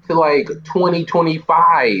movies to like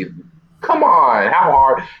 2025. Come on,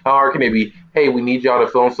 how hard can it be? Hey, we need y'all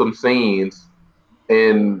to film some scenes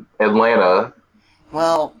in Atlanta.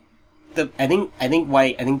 Well, I think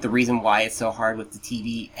the reason why it's so hard with the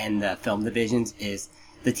TV and the film divisions is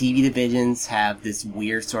the TV divisions have this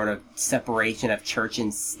weird sort of separation of church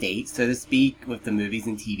and state, so to speak, with the movies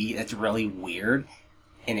and TV. That's really weird,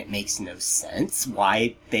 and it makes no sense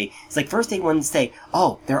why it's like first they wanted to say,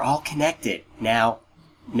 oh, they're all connected. Now,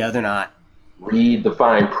 no, they're not. Read the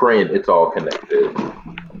fine print, it's all connected.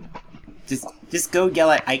 just go yell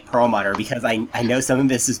at Ike Perlmutter, because I know some of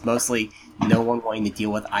this is mostly no one wanting to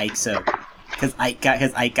deal with Ike, so because Ike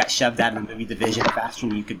got shoved out of the movie division faster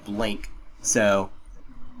than you could blink. So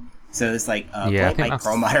it's like blame Ike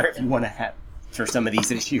Perlmutter if you want to have for some of these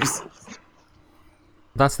issues.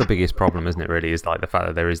 That's the biggest problem, isn't it, really, is like the fact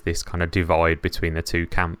that there is this kind of divide between the two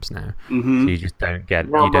camps now. Mm-hmm. So you just don't get...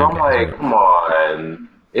 No, you don't but I'm get like, come on.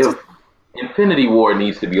 If Infinity War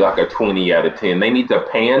needs to be like a 20 out of 10. They need to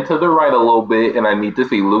pan to the right a little bit, and I need to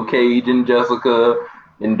see Luke Cage and Jessica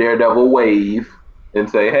and Daredevil wave and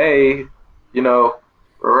say, hey, we're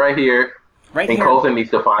right here. Right and here. Coulson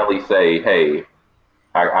needs to finally say, hey,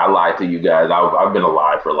 I lied to you guys. I've been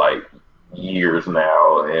alive for like years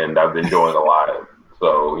now, and I've been doing a lot.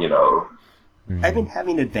 So, I've been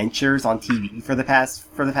having adventures on TV for the past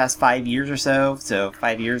 5 years or so. So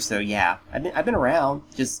 5 years. So yeah, I've been around.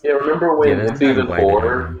 Just remember when in season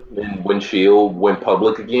 4 and when Shield went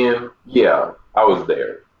public again? Yeah, I was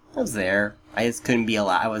there. I was there. I just couldn't be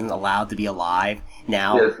alive. I wasn't allowed to be alive.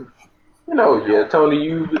 Now, Yes.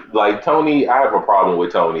 Tony. I have a problem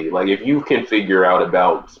with Tony. Like, if you can figure out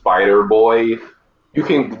about Spider Boy,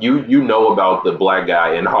 you know about the black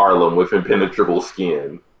guy in Harlem with impenetrable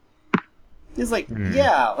skin. it's like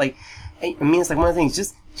like I mean, it's like one of the things.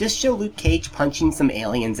 Just show Luke Cage punching some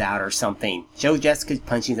aliens out or something. Show Jessica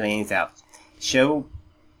punching some aliens out. Show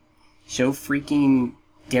freaking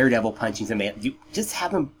Daredevil punching some aliens. Just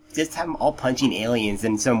have them all punching aliens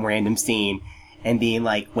in some random scene and being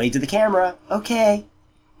like, wave to the camera, okay.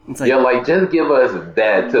 It's like, just give us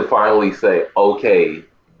that to finally say, okay,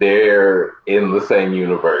 they're in the same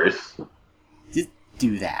universe. just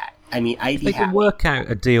do that. I mean, I'd If be they happy. can work out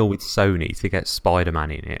a deal with Sony to get Spider-Man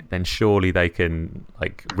in it, then surely they can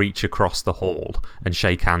like reach across the hall and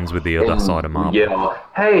shake hands with the other side of Marvel. Yeah.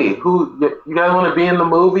 Hey, you guys want to be in the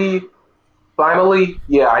movie? Finally?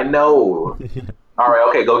 Yeah, I know. All right,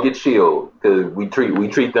 okay, go get Shield, because we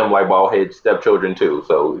treat them like bald-head stepchildren too.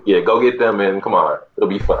 So yeah, go get them and come on, it'll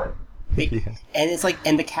be fun. And it's like,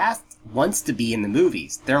 and the cast wants to be in the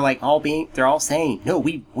movies. They're like they're all saying, no,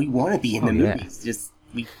 we want to be in the movies. Just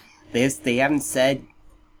they haven't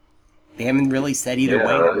really said either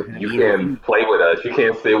way. You can play with us. You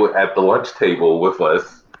can't sit at the lunch table with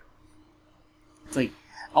us. It's like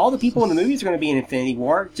all the people in the movies are going to be in Infinity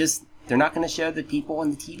War. Just they're not going to show the people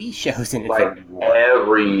in the TV shows in Infinity War.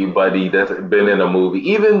 Everybody that's been in a movie,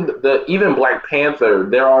 even Black Panther,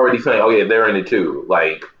 they're already saying, "Oh yeah, they're in it too."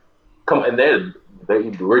 Like, come and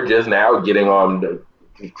we're just now getting on the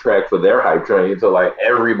track for their hype train, so like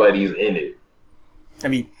everybody's in it. I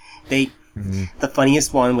mean, the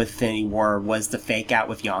funniest one with Infinity War was the fake out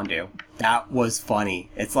with Yondu. That was funny.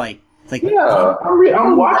 It's like yeah,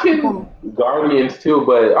 I'm watching Guardians too,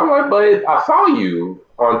 but I'm like, but I saw you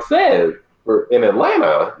on set in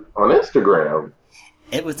Atlanta on Instagram.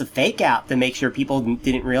 It was a fake out to make sure people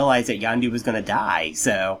didn't realize that Yondu was going to die.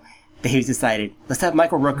 So they decided, let's have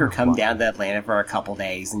Michael Rooker come down to Atlanta for a couple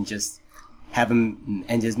days and just have him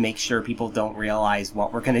and just make sure people don't realize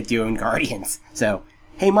what we're going to do in Guardians. So,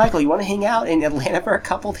 hey, Michael, you want to hang out in Atlanta for a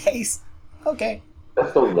couple days? Okay.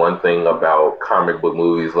 That's the one thing about comic book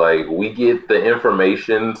movies. Like, we get the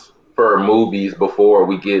information for movies before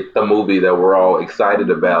we get the movie that we're all excited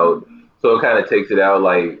about. So it kind of takes it out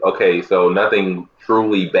like, okay, so nothing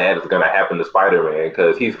truly bad is going to happen to Spider-Man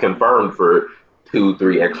because he's confirmed for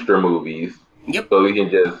 2-3 extra movies. Yep. So we can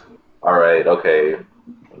just, all right, okay,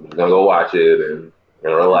 I'm going to go watch it and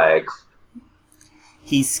relax.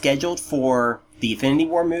 He's scheduled for the Infinity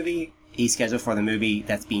War movie. He's scheduled for the movie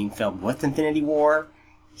that's being filmed with Infinity War.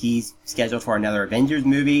 He's scheduled for another Avengers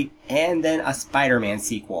movie, and then a Spider-Man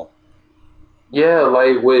sequel. Yeah,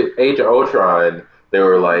 like with Age of Ultron, they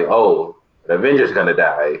were like, oh, the Avengers gonna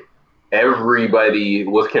die. Everybody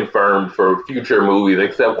was confirmed for future movies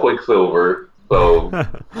except Quicksilver. So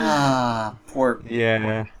Poor.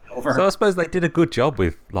 Yeah. Over. So I suppose they did a good job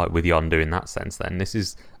with Yondu in that sense. Then this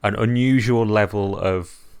is an unusual level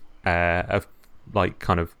of like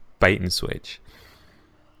kind of bait and switch.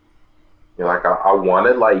 Yeah, like I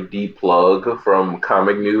wanted like deep plug from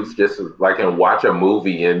comic news, just like and watch a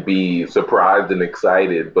movie and be surprised and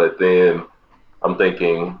excited. But then I'm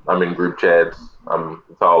thinking I'm in group chats.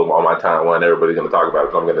 It's all on my timeline. Everybody's gonna talk about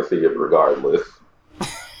it, so I'm gonna see it regardless.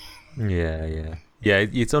 Yeah.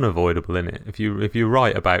 It's unavoidable, isn't it? If you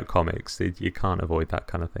write about comics, you can't avoid that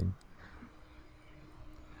kind of thing.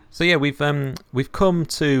 So yeah, we've come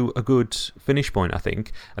to a good finish point. I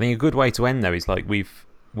think a good way to end though is like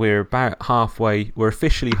we're about halfway. We're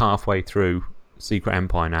officially halfway through Secret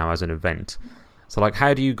Empire now as an event. So, like,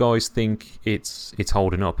 how do you guys think it's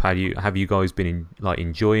holding up? Have you guys been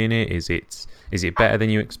enjoying it? Is it better than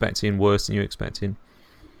you expected? Worse than you expected?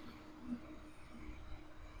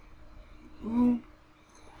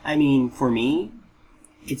 I mean, for me,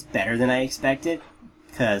 it's better than I expected.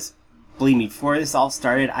 Because, believe me, before this all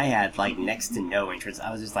started, I had, like, next to no interest.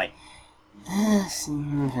 I was just like, okay,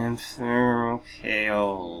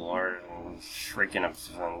 oh lord, freaking up.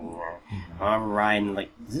 Alright, and like,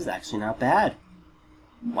 this is actually not bad.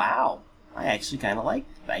 Wow. I actually kind of like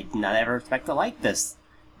it. I did not ever expect to like this.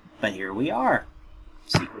 But here we are.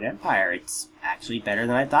 Secret Empire. It's actually better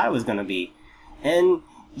than I thought it was going to be. And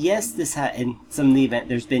yes, and some of the event,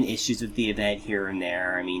 there's been issues with the event here and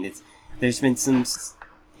there. I mean, there's been some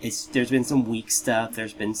weak stuff,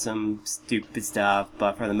 there's been some stupid stuff,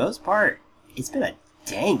 but for the most part, it's been a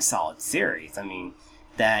dang solid series. I mean,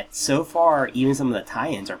 that so far, even some of the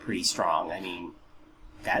tie-ins are pretty strong. I mean,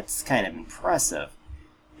 that's kind of impressive.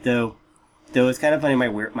 Though it's kind of funny,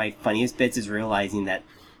 my funniest bits is realizing that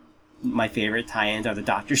my favorite tie-ins are the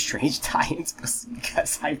Doctor Strange tie-ins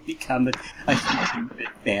because I've become a huge big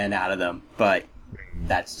fan out of them. But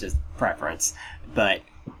that's just preference. But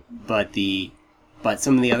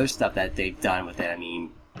some of the other stuff that they've done with it, I mean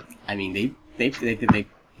they've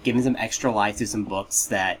given some extra life to some books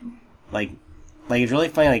that like it's really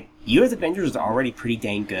funny. Like, U.S. Avengers was already pretty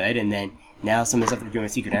dang good, and then now some of the stuff they're doing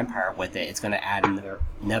with Secret Empire with it, it's going to add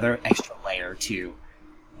another extra layer to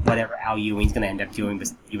whatever Al Ewing's going to end up doing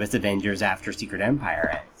with U.S. Avengers after Secret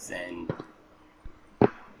Empire ends. And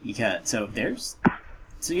this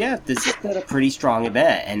has been a pretty strong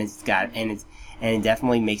event, and it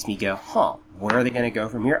definitely makes me go, where are they going to go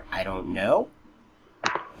from here? I don't know,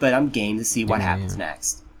 but I'm game to see what happens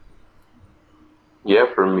next. Yeah,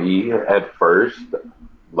 for me, at first,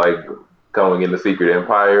 like, going into Secret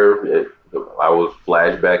Empire, I was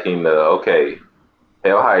flashbacking to, okay,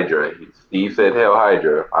 Hail Hydra. Steve said Hail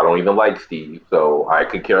Hydra. I don't even like Steve, so I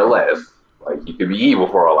could care less. Like, he could be evil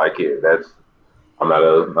for all I care.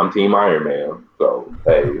 I'm Team Iron Man, so,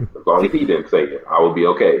 hey, as long as he didn't say it, I would be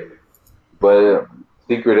okay. But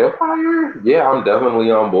Secret Empire, yeah, I'm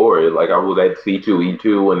definitely on board. Like, I was at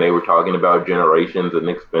C2E2 when they were talking about Generations, and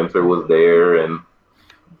Nick Spencer was there, and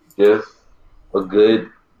just a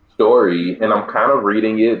good story. And I'm kind of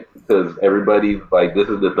reading it because everybody's like, this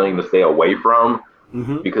is the thing to stay away from,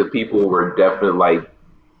 because people were definitely like,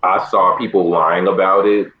 I saw people lying about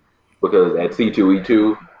it because at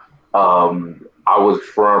C2E2, I was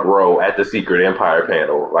front row at the Secret Empire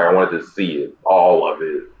panel. Like, I wanted to see it, all of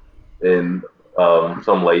it. And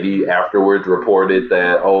some lady afterwards reported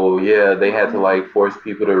that, oh yeah, they had to like force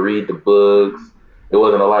people to read the books. There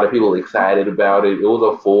wasn't a lot of people excited about it. It was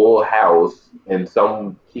a full house, and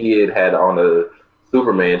some kid had on a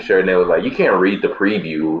Superman shirt, and they was like, you can't read the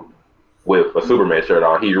preview with a Superman shirt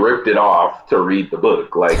on. He ripped it off to read the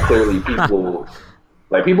book. Like, clearly people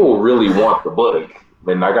really want the book.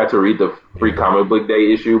 And I got to read the free comic book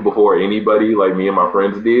day issue before anybody, like me and my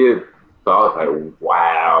friends did. So I was like,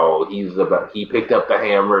 wow, he picked up the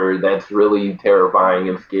hammer. That's really terrifying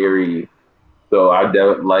and scary. So I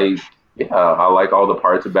like all the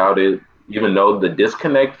parts about it, even though the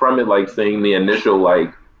disconnect from it, like seeing the initial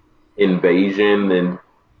like invasion and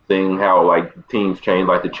seeing how like teams change,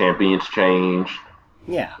 like the champions change.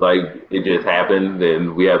 Yeah. Like, it just happened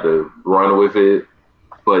and we have to run with it,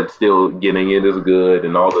 but still getting it is good,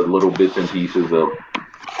 and all the little bits and pieces of,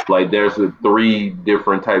 like, there's 3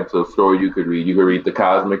 different types of story you could read. You could read the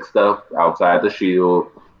cosmic stuff outside the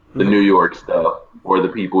shield, the New York stuff, or the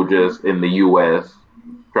people just in the U.S.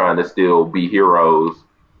 trying to still be heroes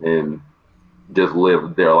and just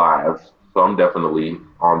live their lives. So I'm definitely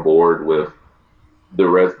on board with the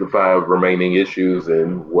rest of the 5 remaining issues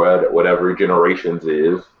and whatever Generations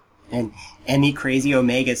is. And the crazy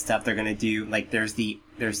Omega stuff they're gonna do. Like, there's the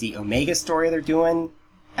Omega story they're doing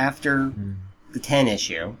after the 10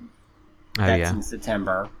 issue. That's in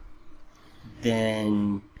September.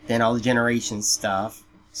 Then all the Generations stuff.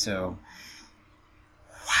 So,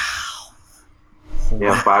 wow.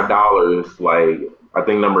 Yeah, $5. Like, I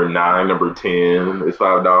think number 9, number 10 is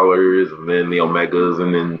 $5, and then the Omegas,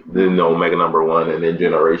 and then the Omega number 1, and then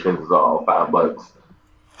Generations is all $5.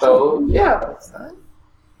 So yeah.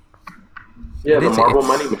 Yeah, the Marvel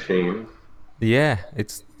money machine. Yeah,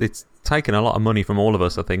 it's taken a lot of money from all of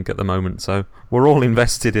us, I think, at the moment. So we're all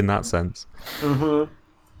invested in that sense. Mm-hmm.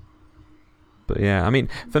 But yeah, I mean,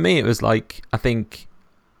 for me, it was like, I think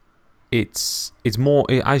it's more,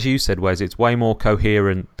 as you said, Wes, it's way more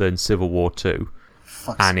coherent than Civil War 2.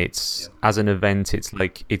 And it's, as an event, it's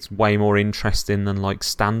like, it's way more interesting than like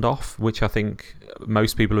Standoff, which I think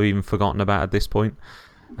most people have even forgotten about at this point.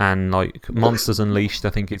 And like Monsters Unleashed, I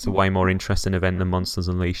think it's a way more interesting event than Monsters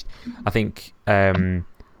Unleashed. I think I'm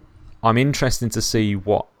interested to see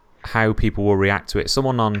how people will react to it.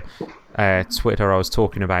 Someone on Twitter I was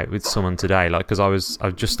talking about with someone today, like, because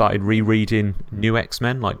I've just started rereading New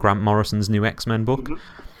X-Men, like Grant Morrison's New X-Men book,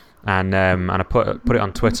 and I put it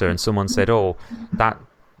on Twitter, and someone said, "Oh, that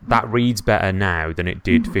reads better now than it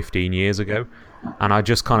did 15 years ago," and I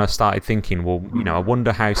just kind of started thinking, well, I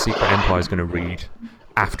wonder how Secret Empire is going to read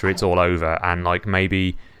after it's all over, and like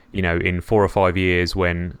maybe in 4 or 5 years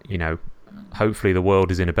when hopefully the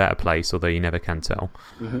world is in a better place, although you never can tell.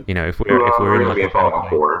 If we're in like a Fallout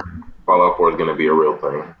 4. Fallout 4 is going to be a real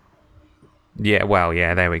thing. Yeah, well,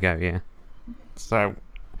 yeah, there we go, yeah. So,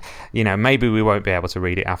 maybe we won't be able to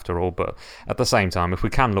read it after all, but at the same time, if we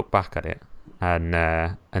can look back at it and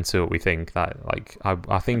see what we think, that like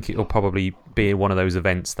I think it'll probably be one of those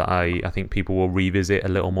events that I think people will revisit a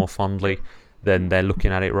little more fondly than they're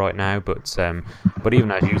looking at it right now. But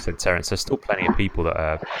even as you said, Terrence, there's still plenty of people that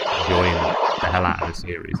are enjoying the hell out of the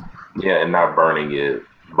series. Yeah, and not burning it,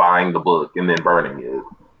 buying the book and then burning it.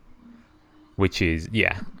 Which is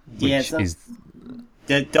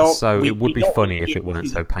Don't. So it would be funny if it weren't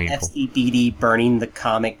so painful. FCDD burning the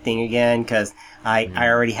comic thing again, because I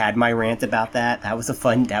already had my rant about that. That was a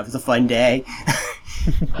fun day.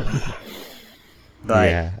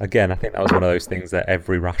 But yeah, again, I think that was one of those things that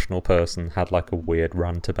every rational person had like a weird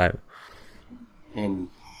rant about. And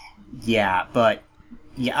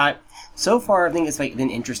so far I think it's like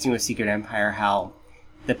been interesting with Secret Empire how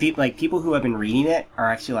the people who have been reading it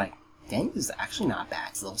are actually like, dang, this is actually not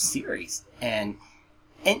bad. It's a little series, and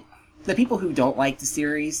the people who don't like the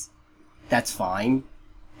series, that's fine.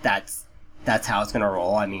 That's how it's gonna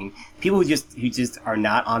roll. I mean, people who just are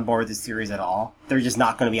not on board with the series at all, they're just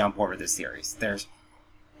not gonna be on board with this series.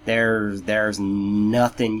 There's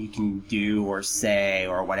nothing you can do or say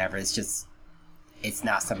or whatever. It's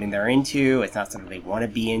not something they're into. It's not something they want to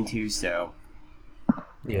be into. So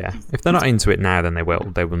yeah, if they're not into it now, then they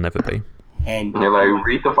will never be. And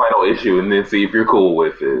read the final issue and then see if you're cool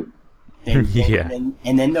with it. And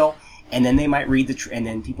then they might read and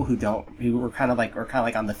then people who are kind of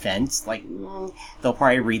like on the fence, like they'll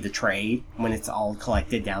probably read the trade when it's all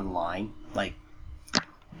collected down the line. Like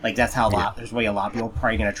that's how there's a lot of people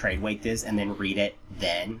probably gonna trade weight this and then read it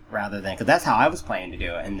then rather than, because that's how I was planning to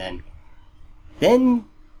do it. And then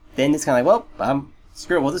it's kind of like, well,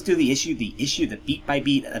 screw it, we'll just do the beat by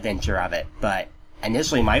beat adventure of it. But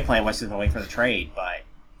initially my plan was just to wait for the trade, but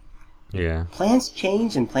yeah, plans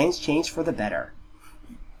change for the better.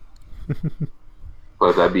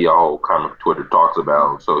 But that'd be all comic Twitter talks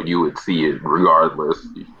about, so you would see it regardless.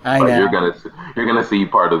 I know. You're gonna see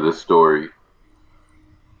part of this story.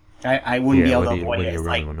 I wouldn't be able to whether avoid it. you're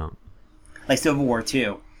right or not. Like Civil War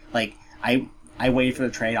 2. Like I waited for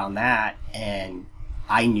the trade on that, and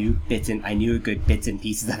I knew good bits and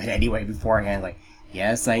pieces of it anyway beforehand. Like,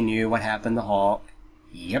 yes, I knew what happened to Hulk.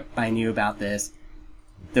 Yep, I knew about this.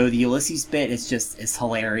 Though the Ulysses bit is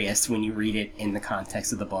hilarious when you read it in the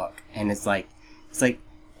context of the book, and it's like,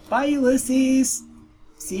 bye Ulysses,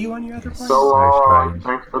 see you on your other planet. So long,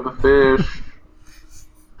 thanks for the fish.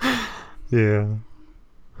 Yeah.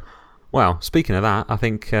 Well, speaking of that, I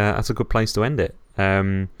think that's a good place to end it.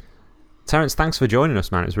 Terrence, thanks for joining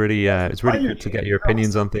us, man. It's really good to get your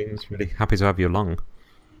opinions on things. Really happy to have you along.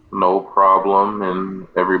 No problem. And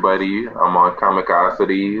everybody, I'm on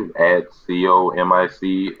Comicosity at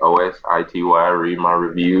COMICOSITY. Read my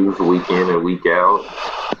reviews week in and week out.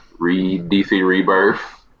 Read DC Rebirth.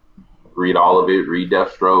 Read all of it. Read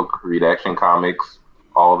Deathstroke. Read Action Comics.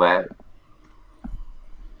 All that.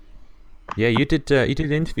 Yeah, you did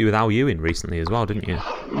an interview with Al Ewing recently as well, didn't you?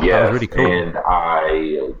 Yes, that was really cool. And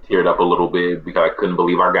I teared up a little bit because I couldn't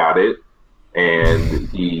believe I got it. And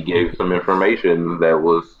he gave some information that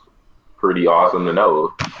was pretty awesome to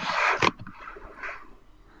know.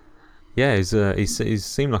 Yeah, he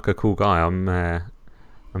seemed like a cool guy. I'm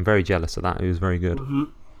very jealous of that. He was very good.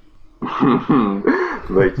 Mm-hmm.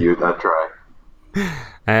 Thank you. I try.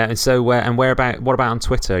 What about on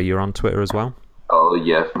Twitter? You're on Twitter as well? Oh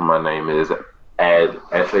yes, my name is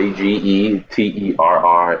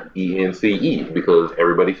SAGETERRENCE because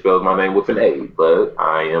everybody spells my name with an A, but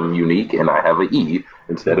I am unique and I have an E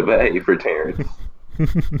instead of an A for Terrence.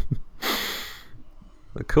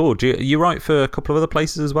 Cool. Do you write for a couple of other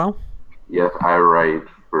places as well? Yes, I write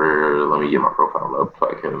for. Let me get my profile up so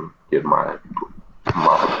I can get my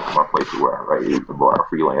places where I write, where I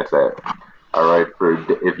freelance at. I write for.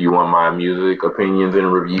 If you want my music opinions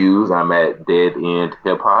and reviews, I'm at Dead End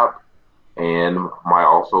Hip Hop, and my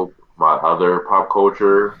other pop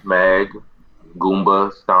culture mag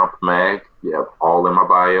Goomba Stomp Mag. Yep, all in my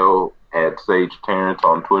bio. At Sage Terrence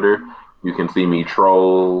on Twitter. You can see me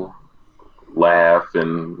troll, laugh,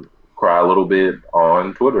 and cry a little bit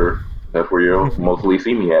on Twitter. That's where you'll mostly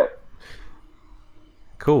see me at.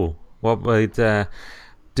 Cool. Well, we'd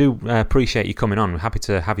do appreciate you coming on. We're happy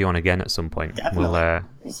to have you on again at some point. Definitely.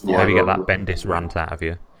 We'll maybe get that Bendis rant out of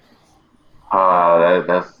you.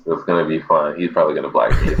 That's gonna be fun. He's probably gonna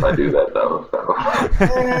black me if I do that though. So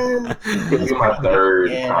he'll be my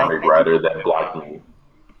third comic writer that blocked me.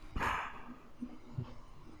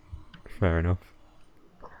 Fair enough.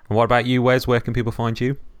 And what about you, Wes? Where can people find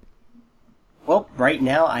you? Well, right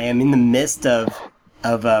now I am in the midst of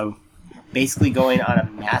basically going on a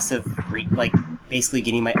massive basically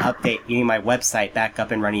getting my website back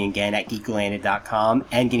up and running again at geeklanded.com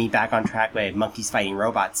and getting back on track with monkeys fighting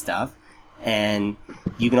robot stuff. And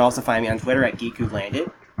you can also find me on Twitter at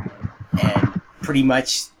geeklanded. And pretty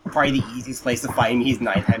much probably the easiest place to find me is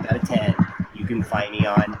 9 times out of 10. You can find me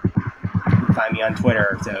on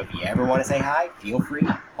Twitter. So if you ever want to say hi, feel free.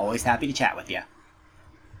 Always happy to chat with you.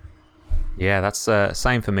 Yeah, that's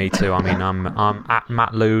same for me too. I mean, I'm at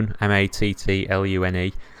Matt Loon,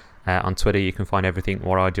 MatTlune. On Twitter, you can find everything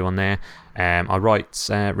what I do on there. I write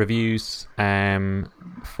reviews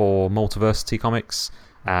for Multiversity Comics.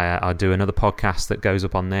 I do another podcast that goes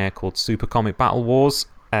up on there called Super Comic Battle Wars,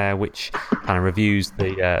 which kind of reviews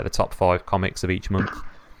the top 5 comics of each month.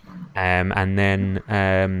 And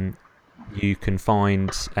then you can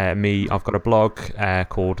find me. I've got a blog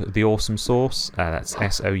called The Awesome Source. That's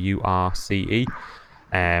SOURCE.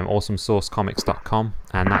 AwesomeSourceComics.com,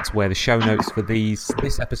 and that's where the show notes for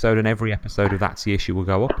this episode and every episode of That's the Issue will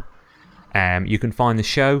go up. You can find the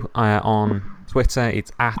show on Twitter.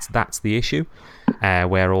 It's at That's the Issue,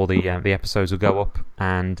 where all the episodes will go up,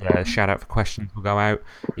 and shout out for questions will go out.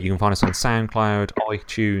 You can find us on SoundCloud,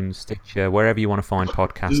 iTunes, Stitcher, wherever you want to find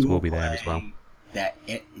podcasts, we'll be there as well.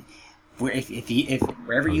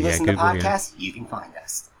 Wherever you listen to podcasts, you can find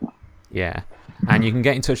us. Yeah. And you can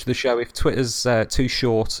get in touch with the show if Twitter's too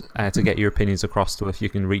short to get your opinions across to us. You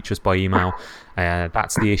can reach us by email.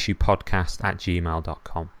 That's the issue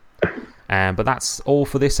podcast@gmail.com. But that's all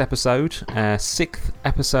for this episode. 6th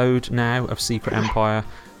episode now of Secret Empire.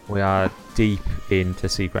 We are deep into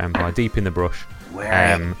Secret Empire, deep in the brush.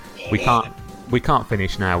 We can't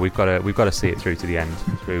finish now. We've got to see it through to the end.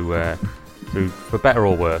 Through for better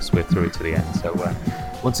or worse, we're through it to the end. So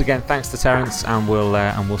once again, thanks to Terrence, and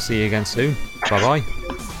we'll see you again soon. Bye bye.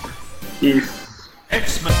 Peace.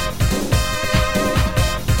 X-Men.